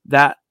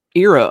that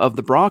era of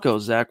the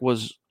Broncos, Zach,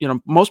 was,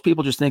 most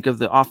people just think of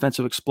the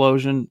offensive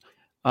explosion,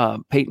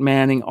 Peyton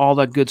Manning, all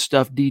that good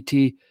stuff,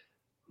 DT,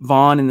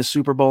 Vaughn in the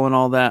Super Bowl and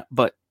all that,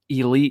 but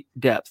elite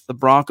depth. The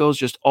Broncos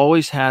just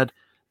always had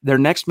their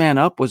next man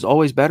up was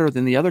always better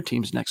than the other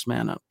team's next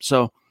man up.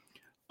 So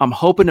I'm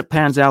hoping it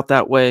pans out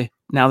that way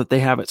now that they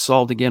have it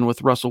solved again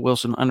with Russell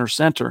Wilson under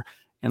center.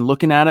 And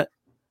looking at it,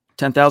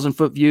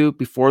 10,000-foot view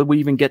before we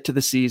even get to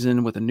the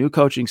season with a new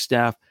coaching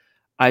staff,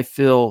 I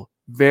feel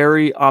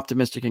very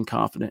optimistic and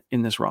confident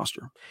in this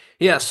roster.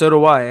 Yeah, so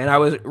do I. And I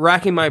was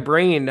racking my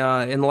brain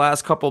in the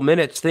last couple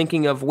minutes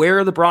thinking of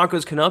where the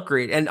Broncos can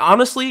upgrade. And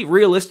honestly,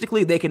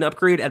 realistically, they can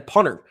upgrade at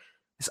punter.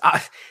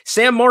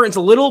 Sam Martin's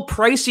a little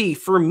pricey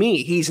for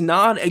me. He's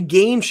not a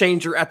game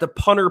changer at the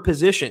punter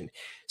position.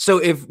 So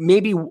if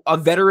maybe a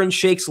veteran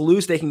shakes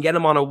loose, they can get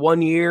him on a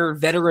 1-year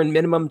veteran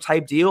minimum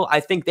type deal. I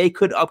think they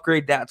could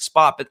upgrade that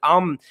spot, but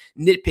I'm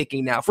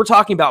nitpicking now. If we're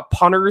talking about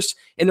punters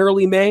in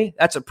early May,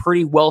 that's a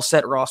pretty well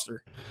set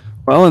roster.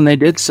 Well, and they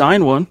did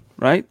sign one,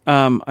 right?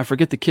 I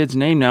forget the kid's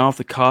name now off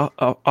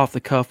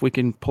the cuff. We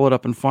can pull it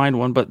up and find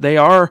one, but they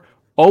are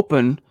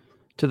open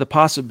to the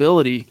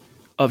possibility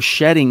of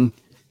shedding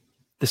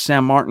the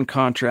Sam Martin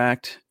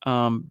contract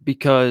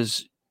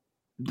because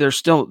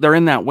they're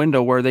in that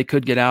window where they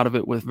could get out of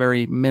it with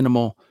very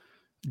minimal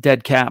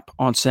dead cap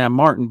on Sam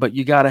Martin, but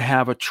you got to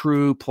have a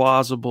true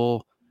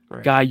plausible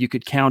guy you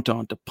could count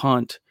on to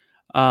punt.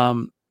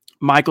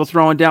 Michael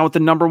throwing down with the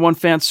number one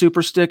fan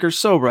super sticker.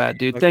 So rad,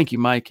 dude. Thank you,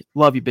 Mike.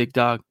 Love you, big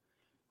dog.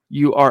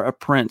 You are a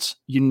prince.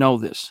 You know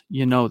this.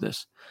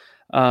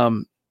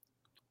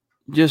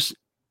 Just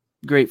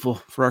grateful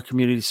for our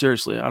community.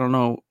 Seriously, I don't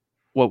know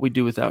what we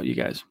do without you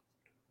guys.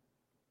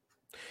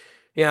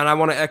 Yeah, and I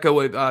want to echo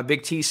what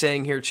Big T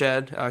saying here,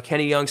 Chad.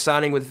 Kenny Young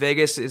signing with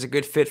Vegas is a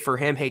good fit for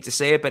him. Hate to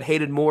say it, but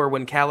hated more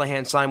when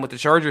Callahan signed with the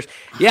Chargers.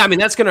 Yeah, I mean,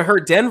 that's going to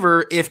hurt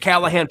Denver if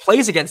Callahan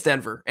plays against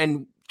Denver.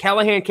 And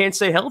Callahan can't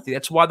stay healthy.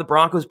 That's why the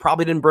Broncos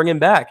probably didn't bring him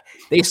back.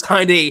 They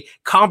signed a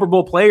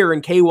comparable player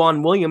in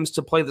K'Wan Williams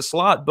to play the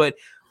slot. But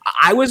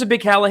I was a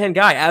big Callahan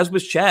guy, as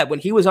was Chad. When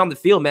he was on the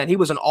field, man, he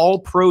was an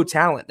all-pro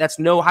talent. That's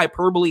no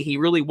hyperbole. He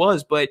really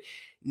was. But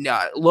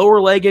lower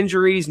leg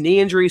injuries, knee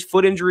injuries,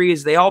 foot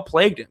injuries, they all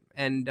plagued him.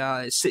 And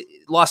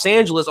Los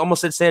Angeles,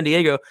 almost said San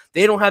Diego,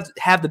 they don't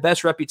have the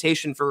best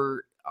reputation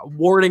for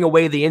warding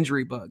away the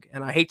injury bug.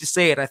 And I hate to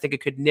say it, I think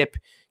it could nip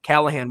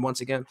Callahan once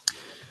again.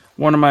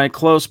 One of my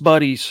close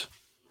buddies,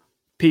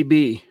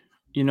 PB,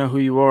 you know who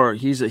you are.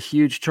 He's a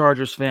huge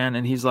Chargers fan,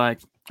 and he's like,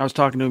 I was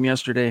talking to him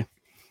yesterday,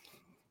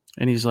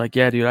 and he's like,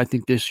 yeah, dude, I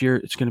think this year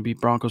it's going to be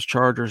Broncos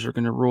Chargers are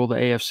going to rule the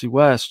AFC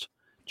West.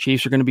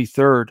 Chiefs are going to be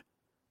third.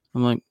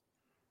 I'm like,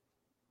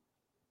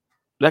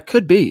 that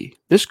could be.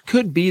 This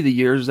could be the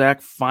year,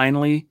 Zach,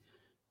 finally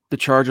the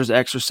Chargers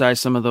exercise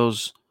some of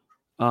those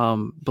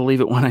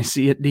believe it when I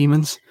see it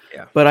demons.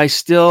 Yeah. But I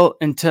still,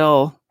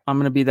 until I'm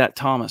going to be that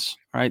Thomas,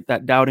 right?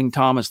 That doubting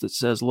Thomas that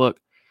says, look,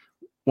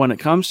 when it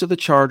comes to the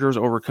Chargers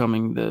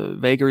overcoming the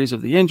vagaries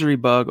of the injury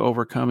bug,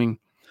 overcoming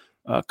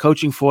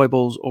coaching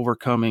foibles,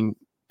 overcoming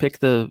pick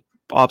the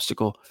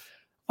obstacle,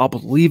 I'll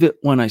believe it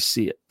when I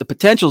see it. The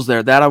potential's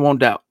there. That I won't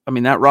doubt. I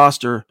mean, that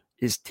roster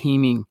is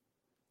teeming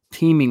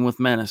with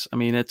menace. I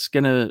mean, it's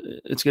gonna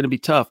be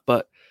tough,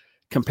 but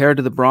compared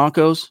to the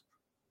Broncos,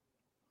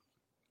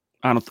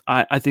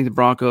 I think the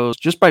Broncos,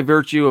 just by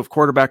virtue of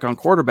quarterback on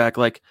quarterback,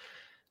 like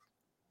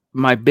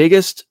my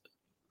biggest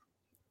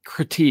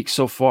critique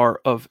so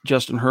far of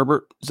Justin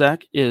Herbert,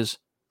 Zach, is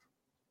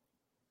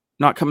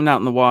not coming out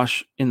in the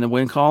wash in the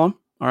win column.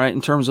 All right,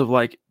 in terms of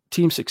like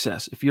team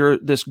success. If you're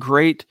this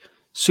great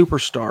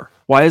superstar,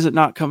 why is it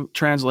not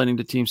translating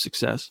to team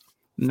success?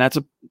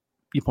 And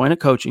you point at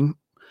coaching,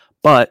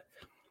 but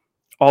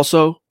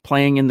also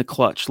playing in the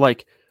clutch.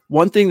 Like,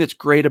 one thing that's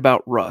great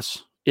about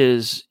Russ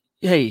is,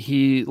 hey,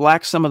 he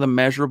lacks some of the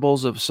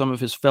measurables of some of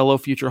his fellow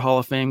future Hall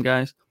of Fame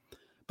guys.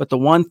 But the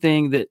one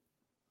thing that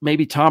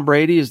maybe Tom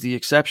Brady is the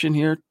exception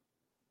here,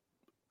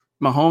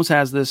 Mahomes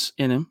has this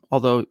in him,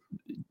 although it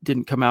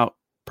didn't come out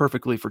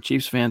perfectly for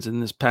Chiefs fans in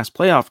this past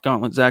playoff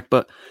gauntlet, Zach.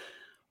 But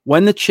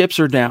when the chips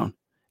are down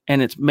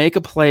and it's make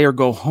a play or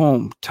go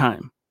home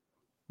time,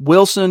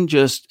 Wilson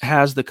just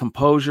has the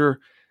composure,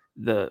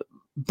 the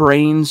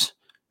brains,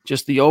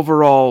 just the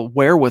overall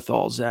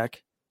wherewithal,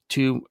 Zach,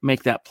 to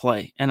make that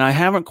play. And I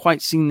haven't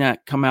quite seen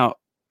that come out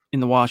in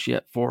the wash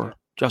yet for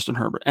Justin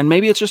Herbert. And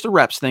maybe it's just a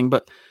reps thing,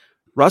 but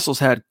Russell's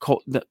had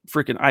the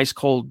freaking ice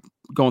cold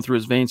going through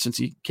his veins since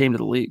he came to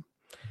the league.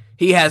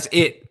 He has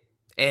it,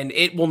 and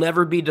it will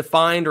never be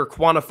defined or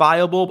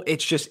quantifiable.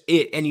 It's just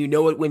it, and you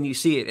know it when you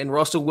see it. And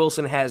Russell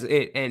Wilson has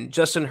it, and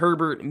Justin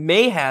Herbert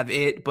may have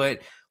it,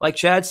 but like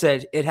Chad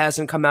said, it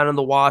hasn't come out in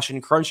the wash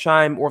in crunch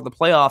time or the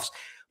playoffs.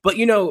 But,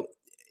 you know,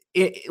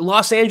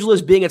 Los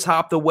Angeles being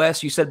atop the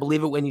West, you said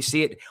believe it when you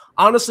see it.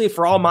 Honestly,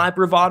 for all my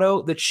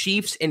bravado, the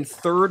Chiefs in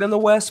third in the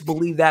West,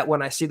 believe that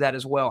when I see that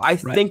as well. I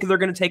think they're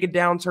going to take a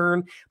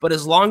downturn, but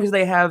as long as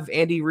they have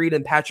Andy Reid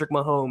and Patrick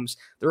Mahomes,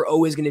 they're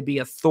always going to be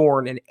a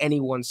thorn in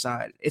anyone's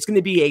side. It's going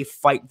to be a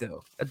fight,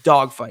 though, a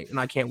dog fight, and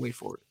I can't wait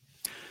for it.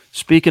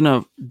 Speaking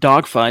of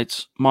dog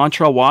fights,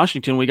 Montreal,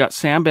 Washington, we got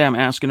Sam Bam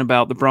asking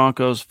about the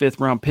Broncos'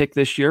 5th-round pick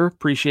this year.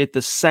 Appreciate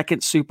the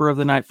second super of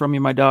the night from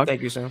you, my dog.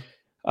 Thank you, Sam.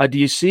 Do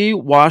you see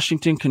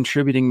Washington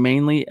contributing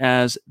mainly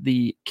as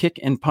the kick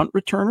and punt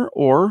returner,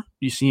 or do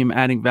you see him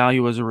adding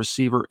value as a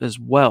receiver as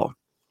well?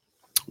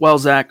 Well,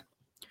 Zach,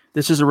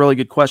 this is a really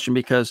good question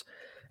because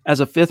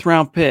as a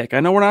 5th-round pick, I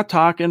know we're not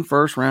talking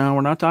first round,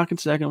 we're not talking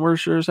second, we're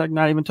sure as heck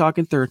not even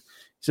talking third.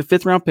 He's a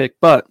 5th-round pick,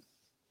 but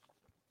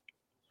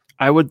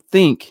I would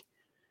think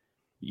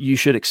you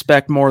should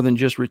expect more than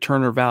just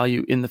returner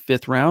value in the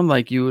 5th round.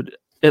 Like you would,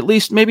 at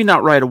least maybe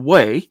not right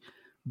away,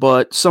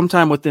 but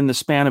sometime within the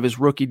span of his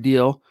rookie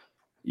deal,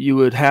 you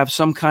would have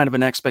some kind of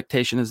an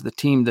expectation as the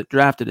team that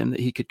drafted him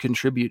that he could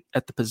contribute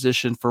at the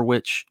position for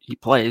which he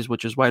plays,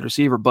 which is wide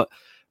receiver. But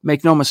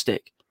make no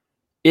mistake,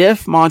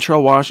 if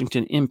Montreal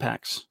Washington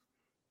impacts,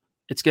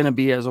 it's going to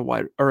be as a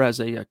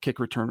kick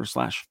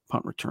returner /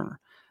 punt returner.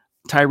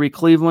 Tyree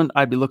Cleveland,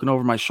 I'd be looking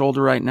over my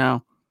shoulder right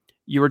now.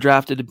 You were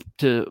drafted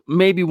to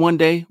maybe one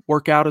day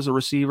work out as a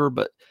receiver,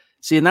 but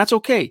see, and that's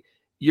okay.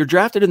 You're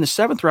drafted in the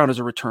 7th round as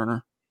a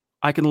returner.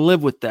 I can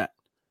live with that.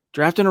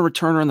 Drafting a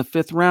returner in the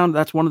 5th round,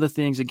 that's one of the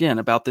things, again,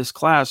 about this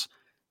class,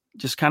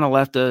 just kind of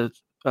left a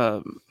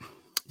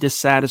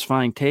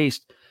dissatisfying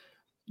taste.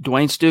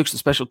 Dwayne Stukes, the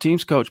special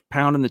teams coach,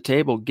 pounding the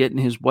table, getting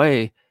his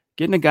way,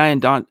 getting a guy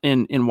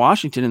in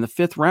Washington in the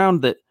 5th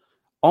round that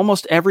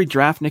almost every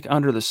draftnik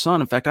under the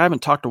sun. In fact, I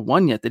haven't talked to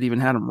one yet that even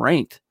had him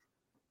ranked,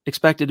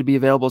 expected to be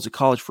available as a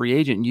college free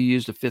agent, and you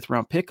used a 5th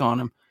round pick on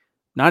him.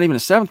 Not even a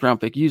 7th round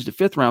pick, you used a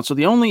 5th round. So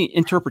the only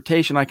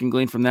interpretation I can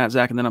glean from that,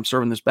 Zach, and then I'm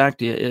serving this back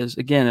to you, is,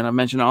 again, and I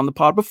mentioned it on the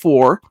pod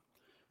before,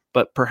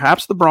 but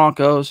perhaps the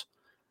Broncos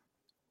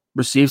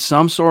received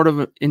some sort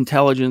of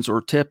intelligence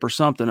or tip or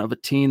something of a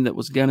team that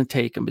was going to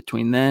take him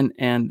between then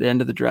and the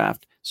end of the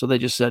draft. So they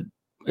just said,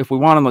 if we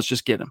want him, let's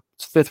just get him.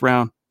 It's 5th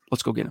round.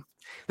 Let's go get him.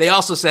 They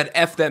also said,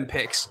 F them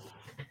picks.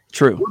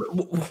 True.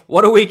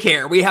 What do we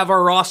care? We have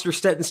our roster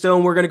set in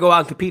stone. We're going to go out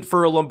and compete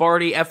for a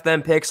Lombardi. F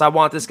them picks. I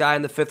want this guy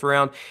in the 5th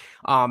round.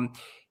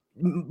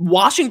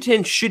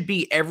 Washington should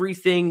be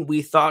everything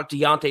we thought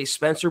Deontay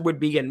Spencer would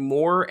be and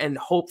more, and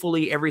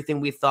hopefully everything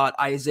we thought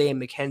Isaiah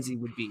McKenzie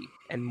would be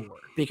and more,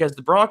 because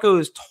the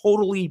Broncos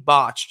totally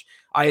botched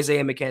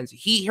Isaiah McKenzie.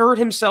 He hurt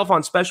himself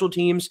on special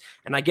teams,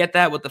 and I get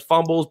that with the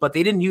fumbles, but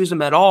they didn't use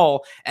him at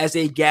all as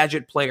a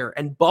gadget player.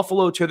 And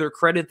Buffalo, to their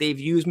credit, they've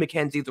used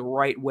McKenzie the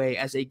right way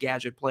as a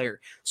gadget player.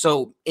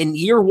 So in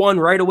year 1,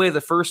 right away, the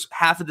first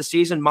half of the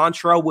season,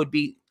 Montrell would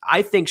be,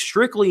 I think,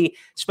 strictly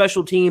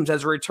special teams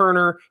as a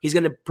returner. He's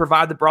going to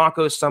provide the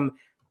Broncos some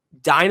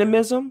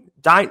dynamism.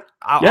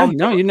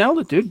 You nailed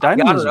it, dude.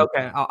 Dynamism.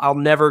 Okay, I'll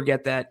never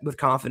get that with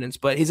confidence,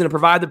 but he's going to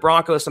provide the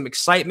Broncos some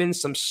excitement,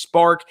 some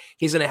spark.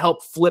 He's going to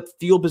help flip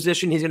field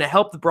position. He's going to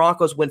help the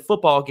Broncos win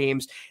football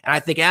games. And I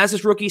think as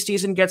his rookie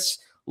season gets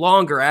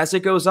longer, as it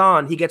goes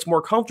on, he gets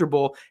more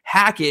comfortable.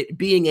 Hackett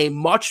being a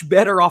much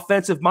better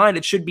offensive mind,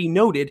 it should be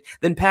noted,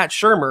 than Pat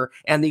Shurmur,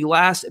 and the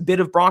last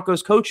bit of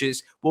Broncos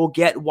coaches will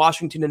get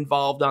Washington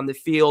involved on the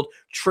field.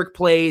 Trick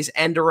plays,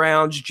 end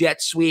arounds, jet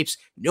sweeps.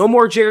 No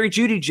more Jerry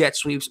Jeudy jet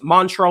sweeps.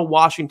 Montrell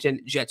Washington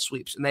jet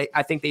sweeps. And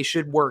I think they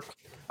should work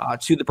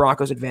to the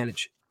Broncos'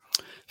 advantage.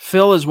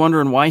 Phil is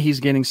wondering why he's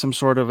getting some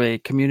sort of a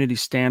community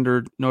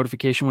standard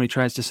notification when he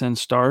tries to send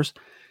stars.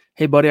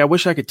 Hey, buddy, I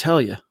wish I could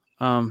tell you.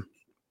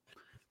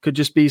 Could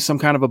just be some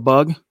kind of a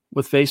bug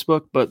with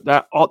Facebook, but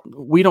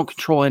we don't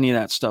control any of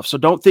that stuff. So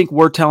don't think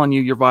we're telling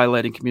you you're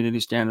violating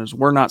community standards.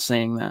 We're not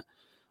saying that.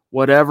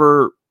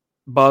 Whatever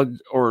bug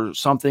or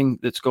something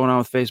that's going on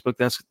with Facebook,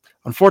 that's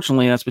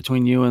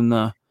between you and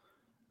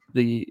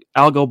the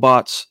algo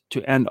bots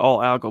to end all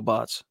algo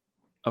bots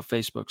of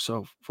Facebook.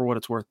 So for what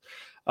it's worth,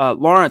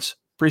 Lawrence,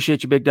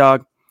 appreciate you, big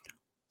dog.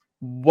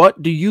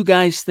 What do you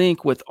guys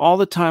think, with all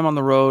the time on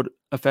the road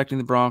affecting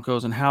the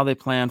Broncos and how they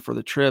plan for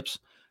the trips,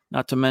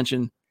 not to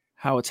mention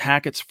how it's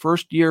Hackett's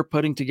first year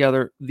putting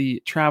together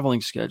the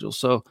traveling schedule?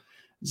 So,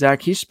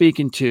 Zach, he's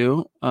speaking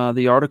to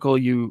the article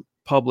you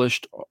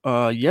published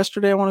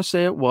yesterday. I want to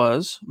say it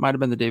might have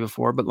been the day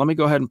before, but let me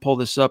go ahead and pull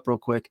this up real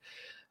quick.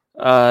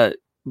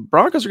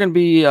 Broncos are going to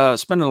be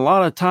spending a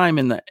lot of time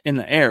in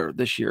the air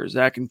this year,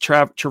 Zach, and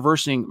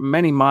traversing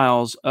many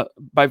miles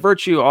by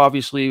virtue,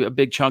 obviously, a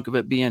big chunk of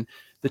it being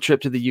the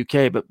trip to the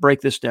UK. But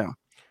break this down.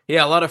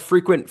 Yeah, a lot of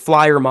frequent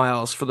flyer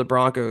miles for the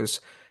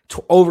Broncos.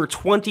 Over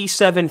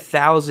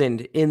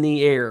 27,000 in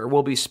the air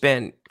will be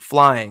spent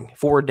flying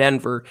for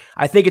Denver.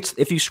 I think it's,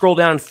 if you scroll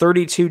down,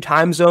 32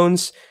 time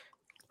zones.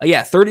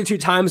 32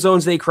 time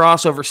zones they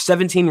cross over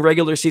 17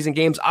 regular season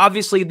games.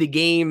 Obviously, the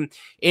game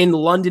in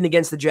London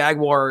against the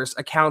Jaguars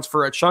accounts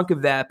for a chunk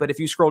of that. But if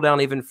you scroll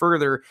down even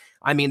further,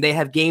 I mean, they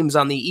have games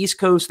on the East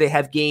Coast. They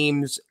have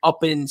games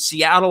up in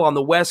Seattle on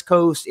the West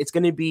Coast. It's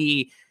going to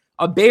be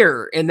a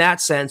bear in that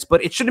sense,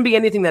 but it shouldn't be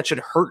anything that should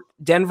hurt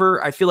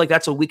Denver. I feel like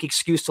that's a weak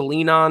excuse to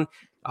lean on.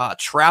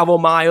 Travel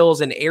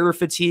miles and air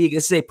fatigue.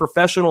 This is a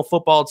professional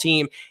football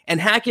team,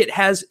 and Hackett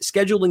has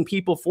scheduling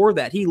people for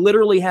that. He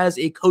literally has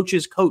a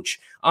coach's coach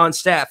on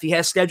staff. He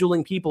has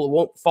scheduling people. It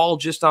won't fall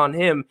just on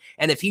him.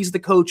 And if he's the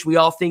coach we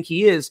all think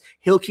he is,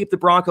 he'll keep the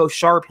Broncos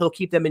sharp. He'll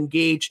keep them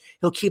engaged.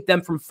 He'll keep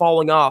them from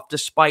falling off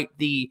despite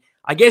the,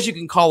 I guess you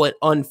can call it,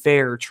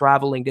 unfair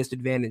traveling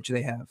disadvantage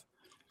they have.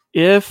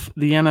 If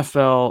the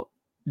NFL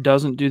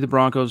doesn't do the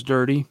Broncos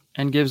dirty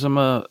and gives them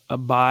a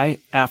bye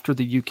after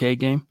the UK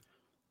game,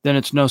 then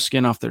it's no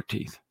skin off their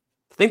teeth.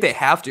 I think they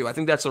have to. I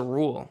think that's a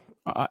rule.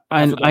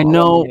 I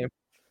know.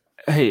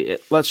 Hey,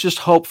 let's just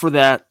hope for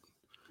that,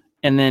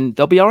 and then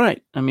they'll be all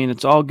right. I mean,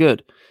 it's all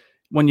good.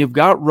 When you've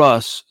got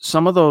Russ,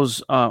 some of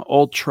those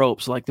old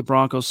tropes, like the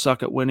Broncos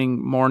suck at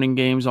winning morning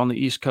games on the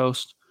East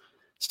Coast,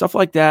 stuff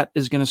like that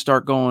is going to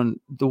start going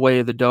the way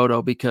of the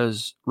dodo,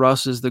 because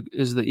Russ is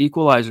the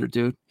equalizer,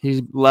 dude.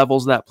 He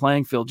levels that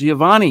playing field.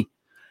 Giovanni,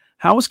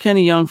 how was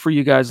Kenny Young for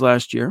you guys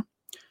last year?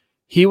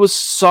 He was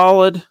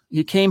solid.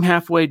 He came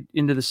halfway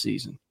into the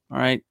season. All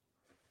right.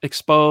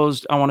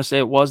 Exposed. I want to say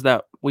it was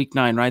that week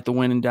 9, right? The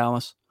win in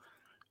Dallas.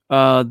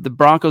 The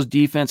Broncos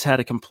defense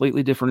had a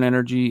completely different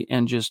energy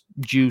and just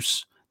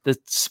juice the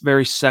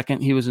very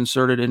second he was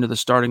inserted into the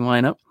starting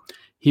lineup.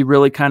 He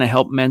really kind of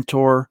helped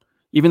mentor,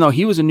 even though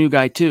he was a new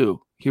guy too.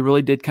 He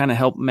really did kind of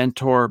help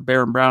mentor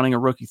Baron Browning, a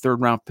rookie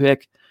 3rd-round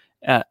pick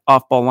at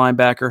off-ball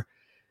linebacker.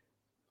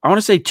 I want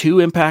to say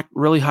 2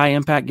 really high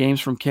impact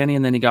games from Kenny,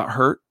 and then he got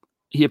hurt.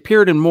 He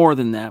appeared in more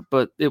than that,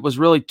 but it was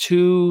really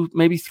 2,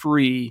 maybe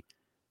 3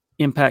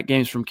 impact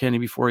games from Kenny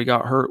before he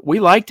got hurt. We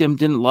liked him,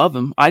 didn't love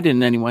him. I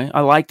didn't anyway.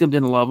 I liked him,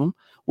 didn't love him.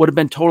 Would have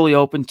been totally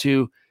open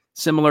to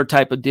similar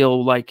type of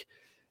deal like,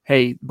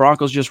 hey,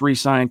 Broncos just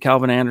re-signed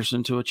Calvin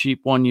Anderson to a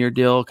cheap 1-year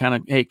deal, kind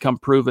of, hey, come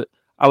prove it.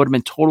 I would have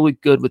been totally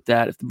good with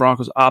that if the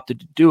Broncos opted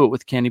to do it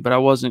with Kenny, but I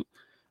wasn't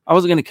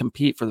going to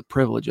compete for the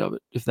privilege of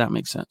it, if that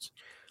makes sense.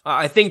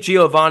 I think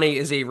Giovanni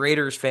is a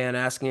Raiders fan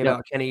asking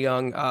about Kenny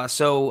Young.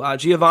 So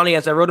Giovanni,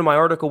 as I wrote in my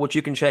article, which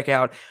you can check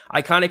out,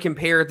 I kind of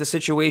compared the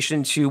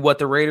situation to what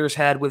the Raiders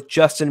had with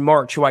Justin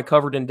March, who I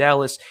covered in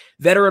Dallas,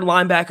 veteran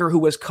linebacker who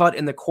was cut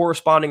in the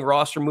corresponding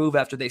roster move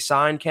after they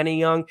signed Kenny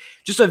Young.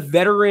 Just a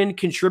veteran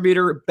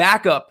contributor,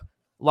 backup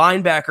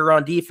linebacker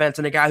on defense,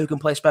 and a guy who can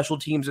play special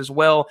teams as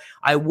well.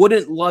 I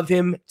wouldn't love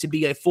him to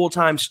be a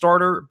full-time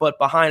starter, but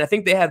behind, I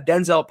think they have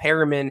Denzel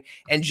Perriman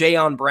and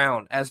Jayon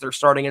Brown as their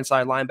starting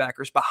inside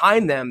linebackers.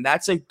 Behind them,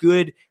 that's a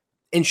good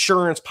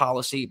insurance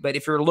policy, but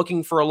if you're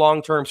looking for a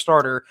long-term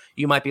starter,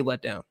 you might be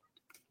let down.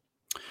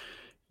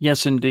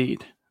 Yes,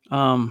 indeed.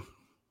 So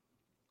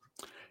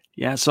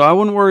I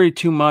wouldn't worry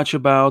too much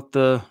about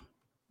the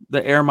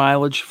air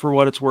mileage for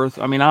what it's worth.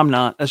 I mean, I'm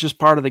not. That's just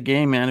part of the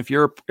game, man. If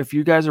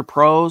you guys are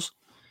pros,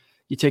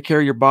 you take care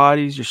of your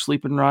bodies, you're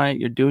sleeping right,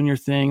 you're doing your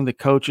thing. The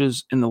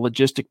coaches and the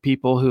logistic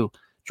people who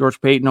George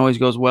Payton always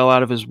goes well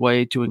out of his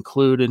way to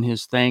include in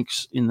his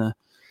thanks in the,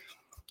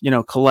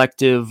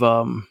 collective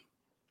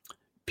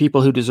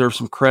people who deserve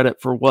some credit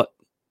for what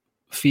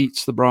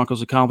feats the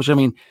Broncos accomplish. I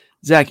mean,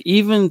 Zach,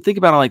 even think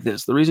about it like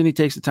this. The reason he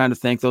takes the time to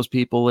thank those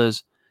people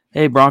is,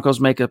 hey, Broncos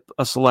make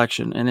a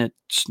selection, and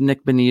it's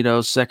Nick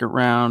Benito's second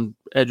round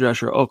edge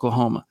rusher,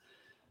 Oklahoma.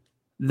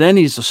 Then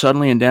he's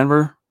suddenly in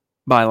Denver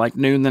by like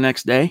noon the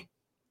next day.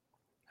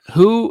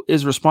 Who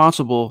is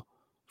responsible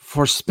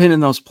for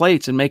spinning those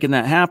plates and making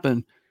that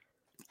happen?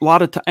 A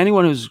lot of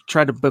anyone who's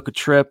tried to book a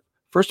trip,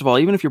 first of all,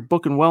 even if you're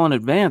booking well in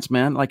advance,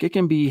 man, like it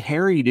can be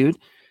hairy, dude.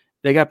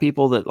 They got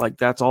people that like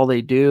that's all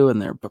they do,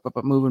 and they're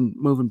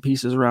moving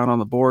pieces around on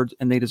the board,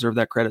 and they deserve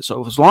that credit.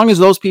 So as long as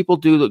those people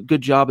do a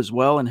good job as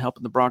well in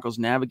helping the Broncos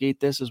navigate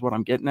this, is what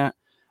I'm getting at,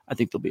 I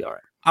think they'll be all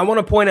right. I want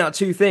to point out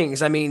two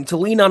things. I mean, to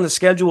lean on the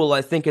schedule,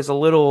 I think is a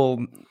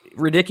little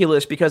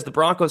ridiculous because the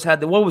Broncos had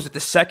the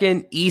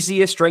second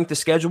easiest strength of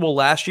schedule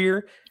last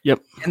year.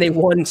 Yep. And they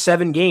won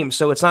 7 games.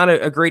 So it's not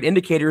a great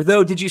indicator.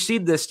 Though, did you see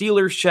the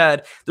Steelers,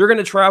 Chad? They're going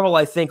to travel,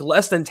 I think,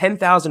 less than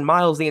 10,000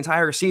 miles the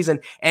entire season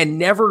and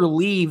never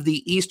leave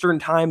the Eastern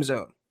time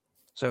zone.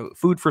 So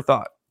food for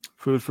thought.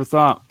 Food for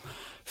thought.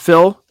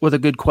 Phil, with a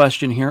good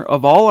question here.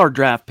 Of all our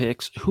draft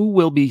picks, who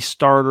will be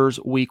starters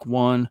week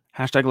 1?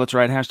 Hashtag let's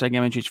ride, hashtag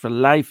MHH for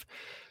life.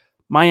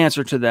 My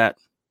answer to that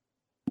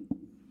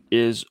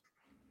is,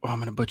 I'm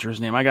going to butcher his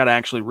name. I got to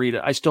actually read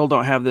it. I still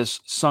don't have this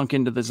sunk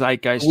into the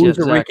zeitgeist yet.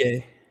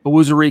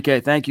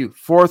 Owuzurike, thank you.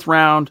 4th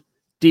round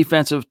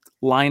defensive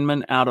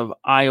lineman out of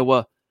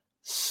Iowa.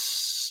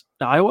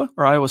 Iowa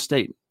or Iowa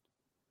State?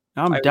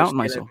 Now I'm doubting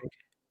myself.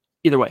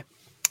 Either way,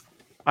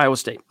 Iowa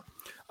State.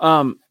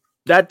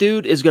 That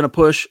dude is going to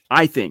push,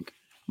 I think,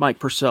 Mike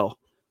Purcell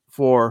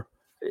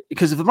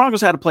because if the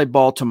Broncos had to play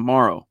ball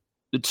tomorrow,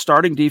 the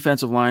starting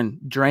defensive line,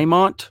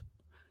 Draymond,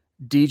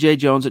 DJ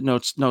Jones at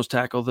nose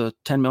tackle, the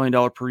 $10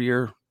 million per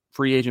year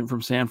free agent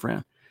from San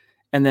Fran,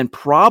 and then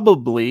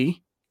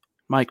probably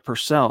Mike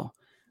Purcell.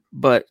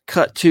 But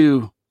cut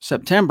to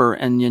September,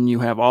 and then you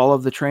have all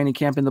of the training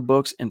camp in the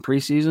books and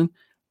preseason.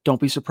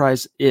 Don't be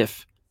surprised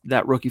if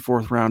that rookie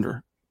 4th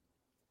rounder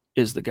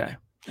is the guy.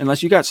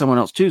 Unless you got someone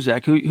else too,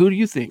 Zach. Who do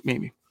you think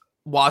maybe?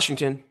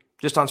 Washington.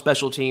 Just on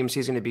special teams,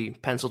 he's going to be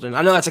penciled in.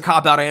 I know that's a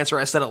cop-out answer.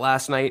 I said it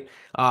last night,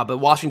 but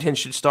Washington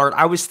should start.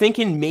 I was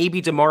thinking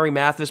maybe Damari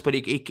Mathis, but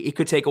it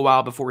could take a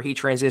while before he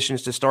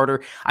transitions to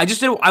starter.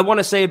 I want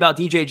to say about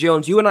DJ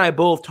Jones, you and I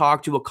both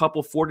talked to a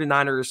couple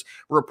 49ers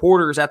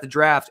reporters at the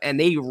draft, and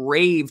they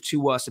raved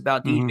to us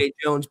about DJ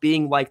Jones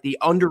being like the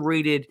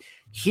underrated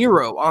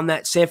hero on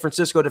that San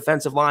Francisco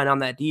defensive line, on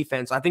that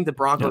defense. I think the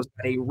Broncos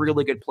had a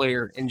really good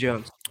player in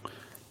Jones.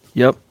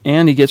 Yep,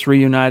 and he gets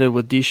reunited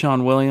with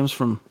Deshaun Williams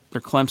from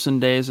their Clemson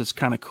days. It's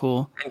kind of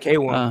cool. And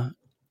K1.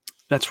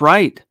 That's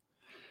right.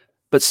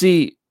 But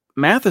see,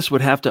 Mathis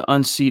would have to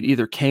unseat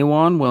either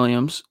K1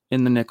 Williams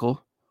in the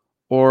nickel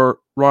or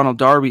Ronald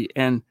Darby,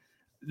 and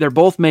they're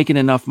both making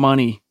enough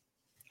money.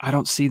 I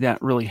don't see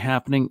that really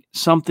happening.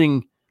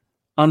 Something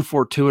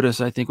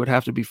unfortuitous, I think, would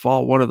have to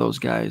befall one of those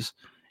guys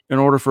in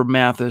order for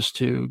Mathis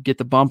to get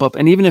the bump up.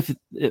 And even if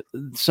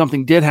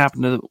something did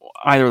happen to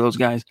either of those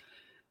guys,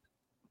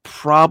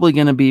 probably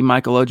going to be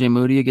Michael O.J.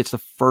 Moody who gets the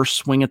first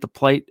swing at the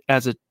plate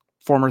as a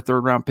former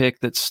 3rd-round pick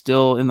that's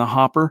still in the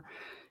hopper.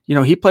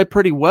 He played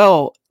pretty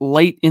well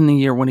late in the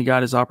year when he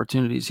got his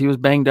opportunities. He was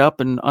banged up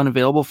and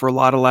unavailable for a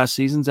lot of last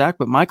season, Zach,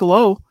 but Michael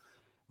O.,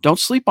 don't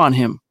sleep on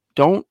him.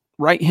 Don't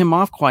write him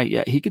off quite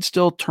yet. He could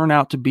still turn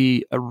out to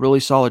be a really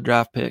solid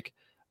draft pick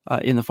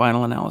in the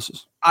final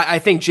analysis. I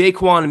think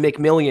Jaquan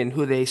McMillian,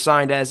 who they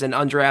signed as an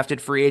undrafted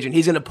free agent,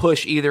 he's going to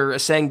push either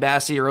Aseng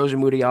Bassi or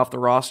Ojemudia off the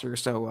roster.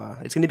 So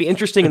it's going to be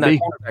interesting in that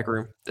cornerback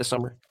room this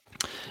summer.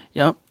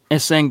 Yep.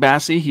 Aseng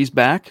Bassi, he's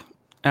back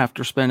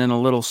after spending a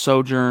little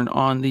sojourn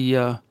on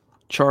the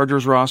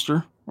Chargers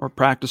roster or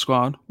practice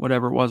squad,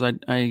 whatever it was.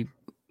 I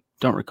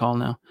don't recall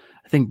now.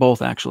 I think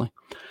both, actually.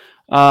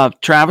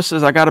 Travis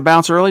says, I got to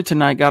bounce early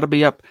tonight. Got to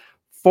be up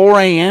 4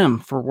 a.m.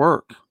 for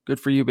work. Good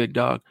for you, big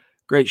dog.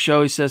 Great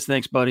show. He says,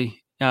 thanks,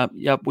 buddy.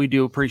 Yep, we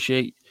do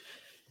appreciate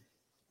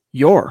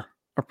your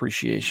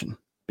appreciation,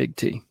 Big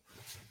T.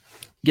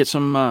 Get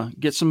some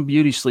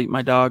beauty sleep,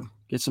 my dog.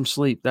 Get some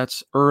sleep.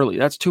 That's early.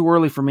 That's too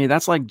early for me.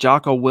 That's like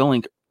Jocko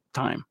Willink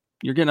time.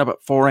 You're getting up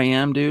at 4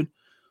 a.m., dude.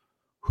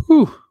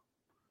 Whew.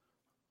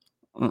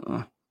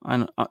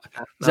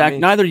 Zach,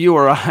 neither you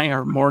or I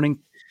are morning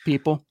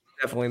people.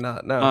 Definitely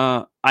not.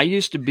 No. I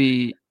used to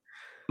be.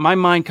 My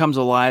mind comes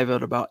alive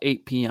at about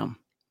 8 p.m.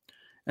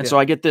 And so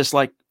I get this,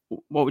 like,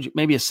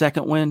 maybe a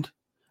second wind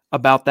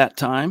about that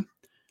time.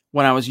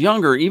 When I was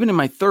younger, even in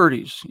my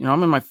 30s,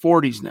 I'm in my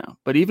 40s now,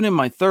 but even in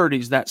my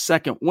 30s, that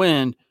second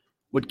wind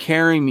would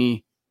carry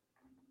me.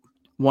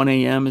 1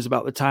 a.m. is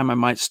about the time I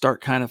might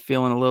start kind of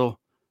feeling a little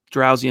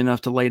drowsy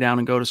enough to lay down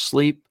and go to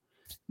sleep.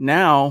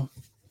 Now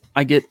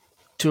I get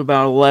to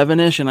about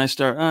 11-ish and I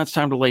start, it's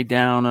time to lay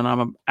down, and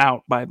I'm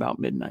out by about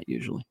midnight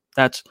usually.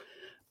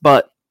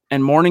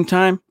 And morning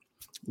time,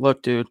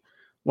 look, dude,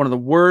 one of the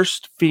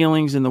worst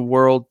feelings in the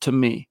world to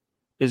me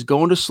is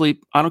going to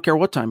sleep. I don't care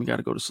what time you got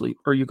to go to sleep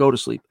or you go to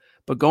sleep,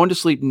 but going to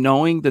sleep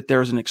knowing that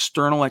there's an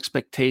external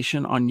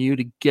expectation on you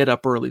to get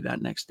up early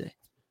that next day.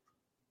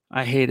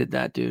 I hated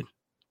that, dude.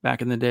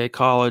 Back in the day,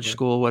 college,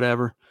 school,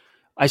 whatever.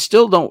 I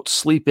still don't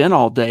sleep in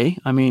all day.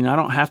 I mean, I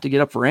don't have to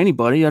get up for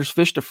anybody. There's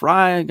fish to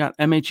fry. I got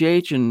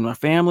MHH and my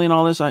family and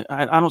all this. I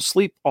don't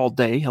sleep all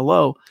day.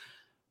 Hello.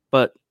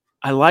 But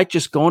I like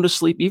just going to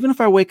sleep. Even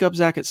if I wake up,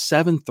 Zach, at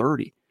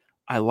 7:30,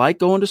 I like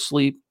going to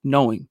sleep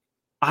knowing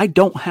I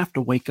don't have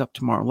to wake up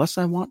tomorrow unless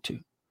I want to.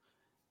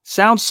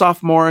 Sounds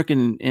sophomoric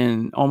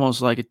and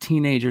almost like a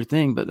teenager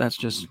thing, but that's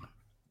just,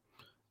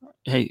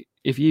 hey,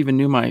 if you even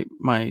knew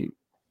my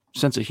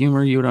sense of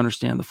humor, you would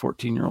understand the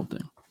 14-year-old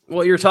thing.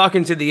 Well, you're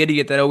talking to the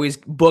idiot that always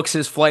books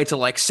his flights at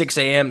like 6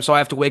 a.m. So I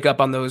have to wake up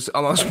on those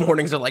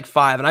mornings at like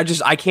 5, and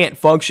I can't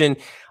function.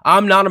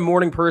 I'm not a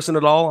morning person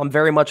at all. I'm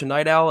very much a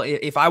night owl.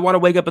 If I want to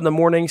wake up in the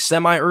morning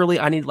semi early,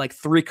 I need like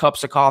 3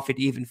 cups of coffee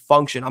to even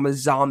function. I'm a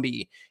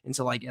zombie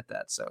until I get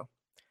that. So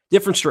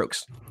different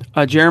strokes.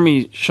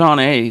 Jeremy Sean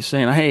A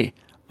saying, hey,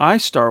 I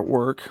start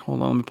work.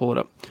 Hold on, let me pull it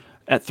up.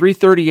 At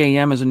 3:30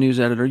 a.m. as a news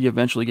editor, you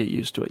eventually get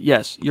used to it.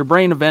 Yes, your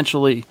brain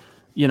eventually,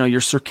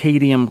 your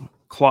circadian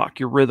clock,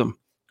 your rhythm,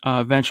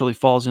 eventually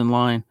falls in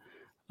line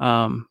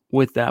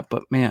with that.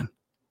 But man,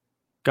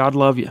 God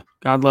love you.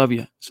 God love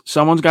you.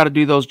 Someone's got to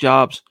do those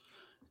jobs.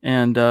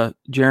 And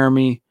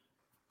Jeremy,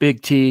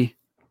 Big T,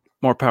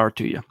 more power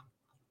to you.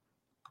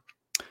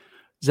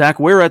 Zach,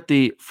 we're at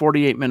the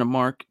 48-minute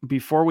mark.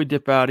 Before we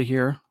dip out of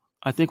here,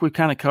 I think we've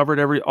kind of covered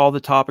all the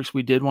topics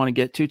we did want to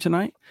get to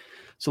tonight.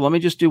 So let me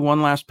just do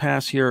one last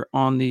pass here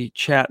on the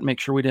chat, make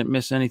sure we didn't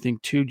miss anything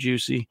too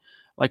juicy.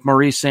 Like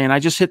Maurice saying, I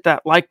just hit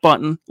that like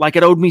button like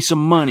it owed me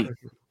some money.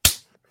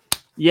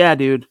 Yeah,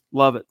 dude.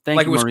 Love it.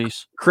 Thank you,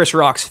 Maurice. Chris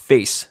Rock's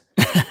face.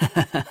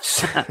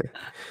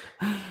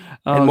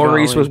 And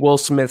Maurice was Will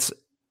Smith's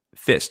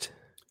fist.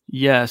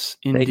 Yes,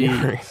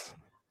 indeed.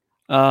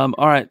 All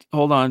right.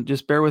 Hold on.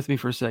 Just bear with me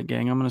for a sec,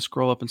 gang. I'm going to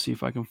scroll up and see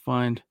if I can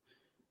find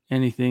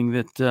anything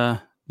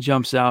that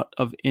jumps out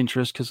of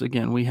interest. Because,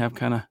 again, we have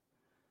kind of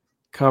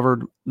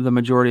covered the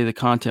majority of the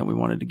content we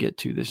wanted to get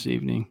to this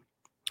evening.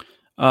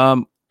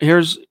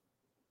 Here's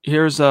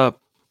a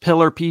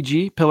Pillar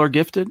PG, Pillar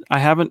Gifted. I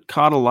haven't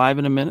caught a live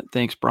in a minute.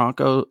 Thanks,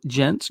 Bronco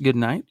gents. Good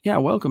night. Yeah,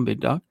 welcome, big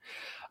dog.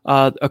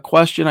 A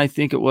question, I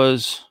think it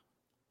was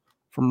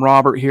from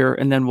Robert here,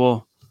 and then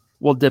we'll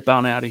dip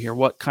out of here.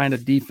 What kind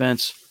of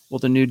defense will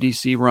the new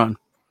DC run?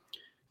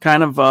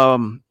 Kind of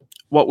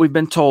what we've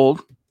been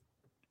told,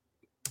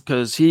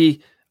 because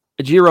Ejiro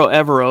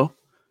Evero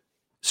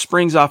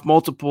springs off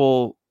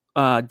multiple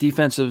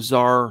defensive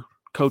czar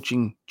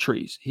coaching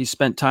trees. He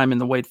spent time in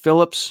the Wade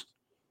Phillips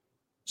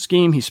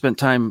scheme. He spent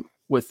time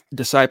with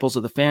disciples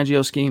of the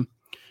Fangio scheme.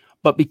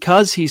 But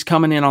because he's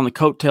coming in on the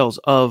coattails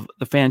of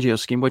the Fangio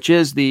scheme, which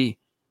is the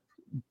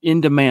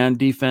in-demand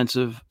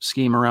defensive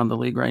scheme around the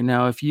league right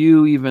now, if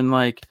you even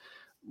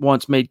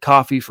once made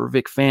coffee for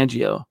Vic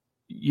Fangio,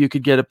 you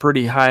could get a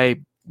pretty high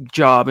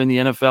job in the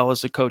NFL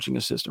as a coaching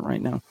assistant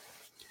right now.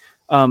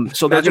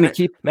 So they're going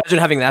to imagine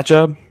having that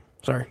job.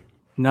 Sorry.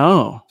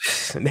 No.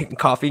 Making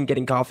coffee and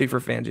getting coffee for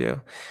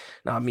Fangio.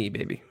 Not me,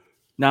 baby.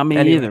 Not me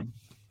either.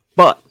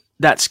 But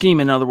that scheme,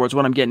 in other words,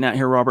 what I'm getting at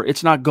here, Robert,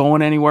 it's not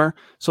going anywhere.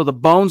 So the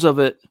bones of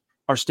it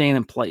are staying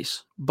in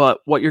place. But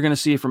what you're going to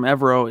see from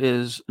Evero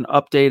is an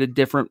updated,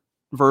 different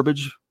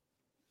verbiage,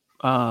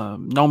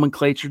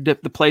 nomenclature. The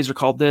plays are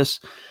called this.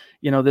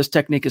 This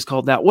technique is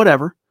called that,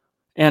 whatever.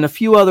 And a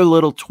few other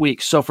little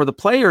tweaks. So for the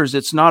players,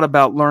 it's not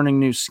about learning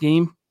new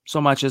scheme so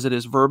much as it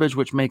is verbiage,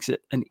 which makes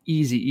it an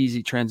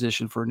easy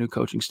transition for a new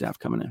coaching staff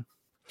coming in.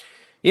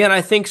 Yeah, and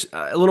I think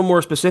a little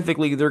more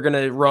specifically, they're going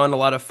to run a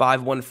lot of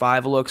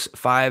 5-1-5 looks,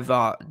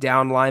 5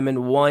 down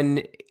linemen,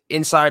 1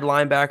 inside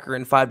linebacker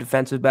and 5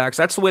 defensive backs.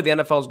 That's the way the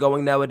NFL is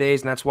going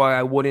nowadays, and that's why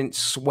I wouldn't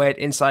sweat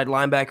inside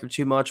linebacker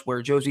too much,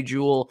 where Josie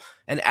Jewell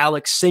and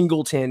Alex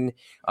Singleton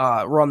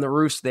run the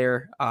roost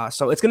there.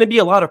 So it's going to be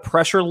a lot of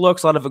pressure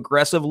looks, a lot of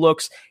aggressive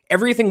looks,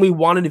 everything we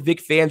wanted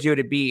Vic Fangio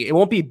to be. It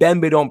won't be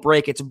bend but don't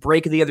break. It's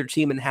break the other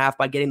team in half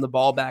by getting the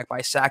ball back,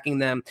 by sacking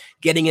them,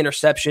 getting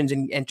interceptions,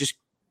 and just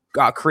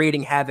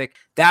creating havoc.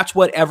 That's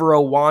what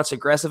Evero wants,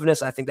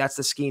 aggressiveness. I think that's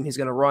the scheme he's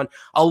going to run.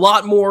 A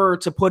lot more,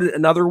 to put it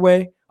another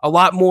way, a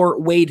lot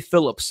more Wade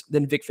Phillips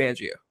than Vic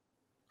Fangio.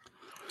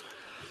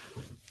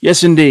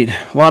 Yes, indeed.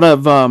 A lot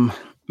of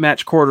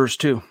match quarters,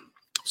 too.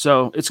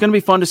 So it's going to be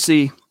fun to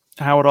see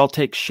how it all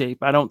takes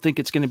shape. I don't think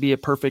it's going to be a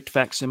perfect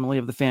facsimile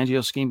of the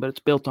Fangio scheme, but it's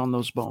built on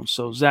those bones.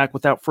 So, Zach,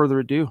 without further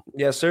ado.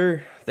 Yes,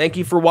 sir. Thank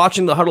you for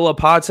watching the Huddle Up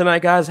Pod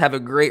tonight, guys. Have a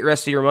great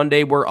rest of your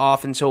Monday. We're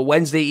off until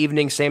Wednesday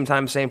evening, same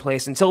time, same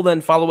place. Until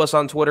then, follow us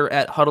on Twitter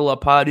at Huddle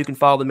Up Pod. You can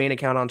follow the main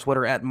account on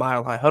Twitter at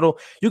Mile High Huddle.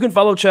 You can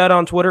follow Chad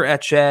on Twitter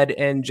at Chad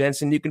and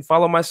Jensen. You can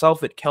follow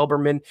myself at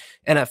Kelberman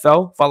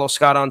NFL. Follow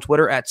Scott on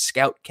Twitter at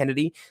Scout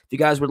Kennedy. If you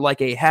guys would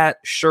like a hat,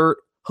 shirt,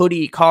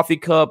 hoodie, coffee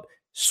cup,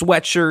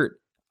 sweatshirt,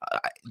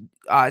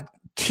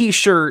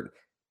 t-shirt,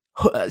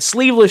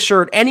 sleeveless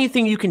shirt,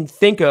 anything you can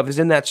think of is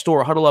in that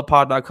store,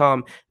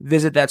 huddleuppod.com.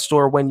 Visit that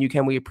store when you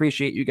can. We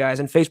appreciate you guys.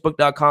 And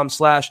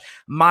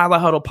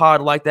facebook.com/MileHuddlePod.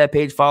 Like that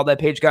page, follow that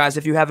page, guys.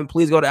 If you haven't,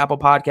 please go to Apple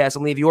Podcasts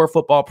and leave your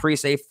football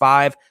priest a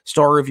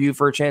 5-star review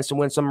for a chance to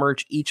win some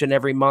merch each and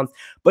every month.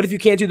 But if you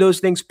can't do those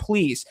things,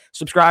 please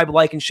subscribe,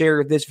 like, and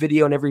share this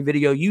video and every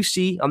video you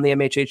see on the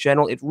MHA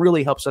channel. It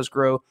really helps us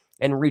grow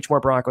and reach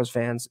more Broncos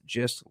fans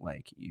just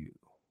like you.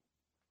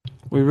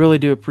 We really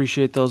do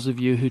appreciate those of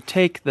you who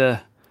take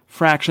the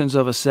fractions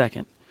of a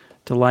second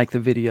to like the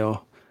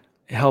video.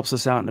 It helps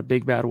us out in a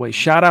big, bad way.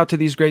 Shout out to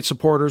these great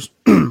supporters,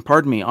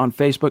 pardon me, on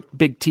Facebook: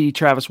 Big T,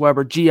 Travis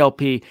Weber,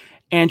 GLP,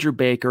 Andrew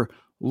Baker,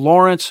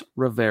 Lawrence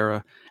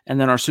Rivera, and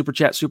then our Super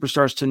Chat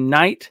superstars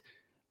tonight: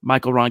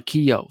 Michael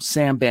Ronquillo,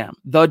 Sam Bam,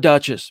 The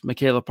Duchess,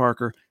 Michaela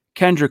Parker,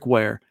 Kendrick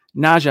Ware,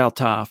 Najal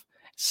Taf,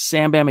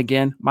 Sam Bam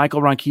again,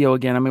 Michael Ronquillo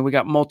again. I mean, we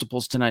got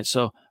multiples tonight,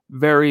 so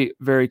very,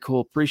 very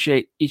cool.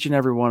 Appreciate each and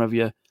every one of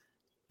you.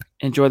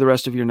 Enjoy the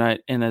rest of your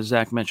night. And as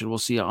Zach mentioned, we'll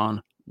see you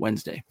on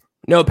Wednesday.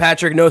 No,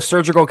 Patrick, no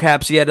surgical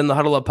caps yet in the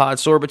Huddle Up Pod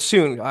store, but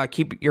soon.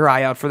 Keep your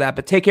eye out for that.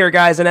 But take care,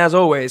 guys. And as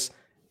always,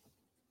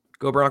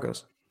 go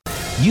Broncos.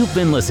 You've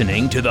been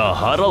listening to the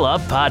Huddle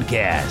Up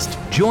Podcast.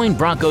 Join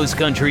Broncos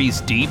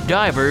Country's deep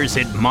divers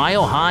at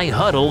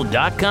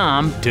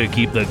milehighhuddle.com to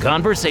keep the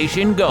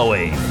conversation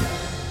going.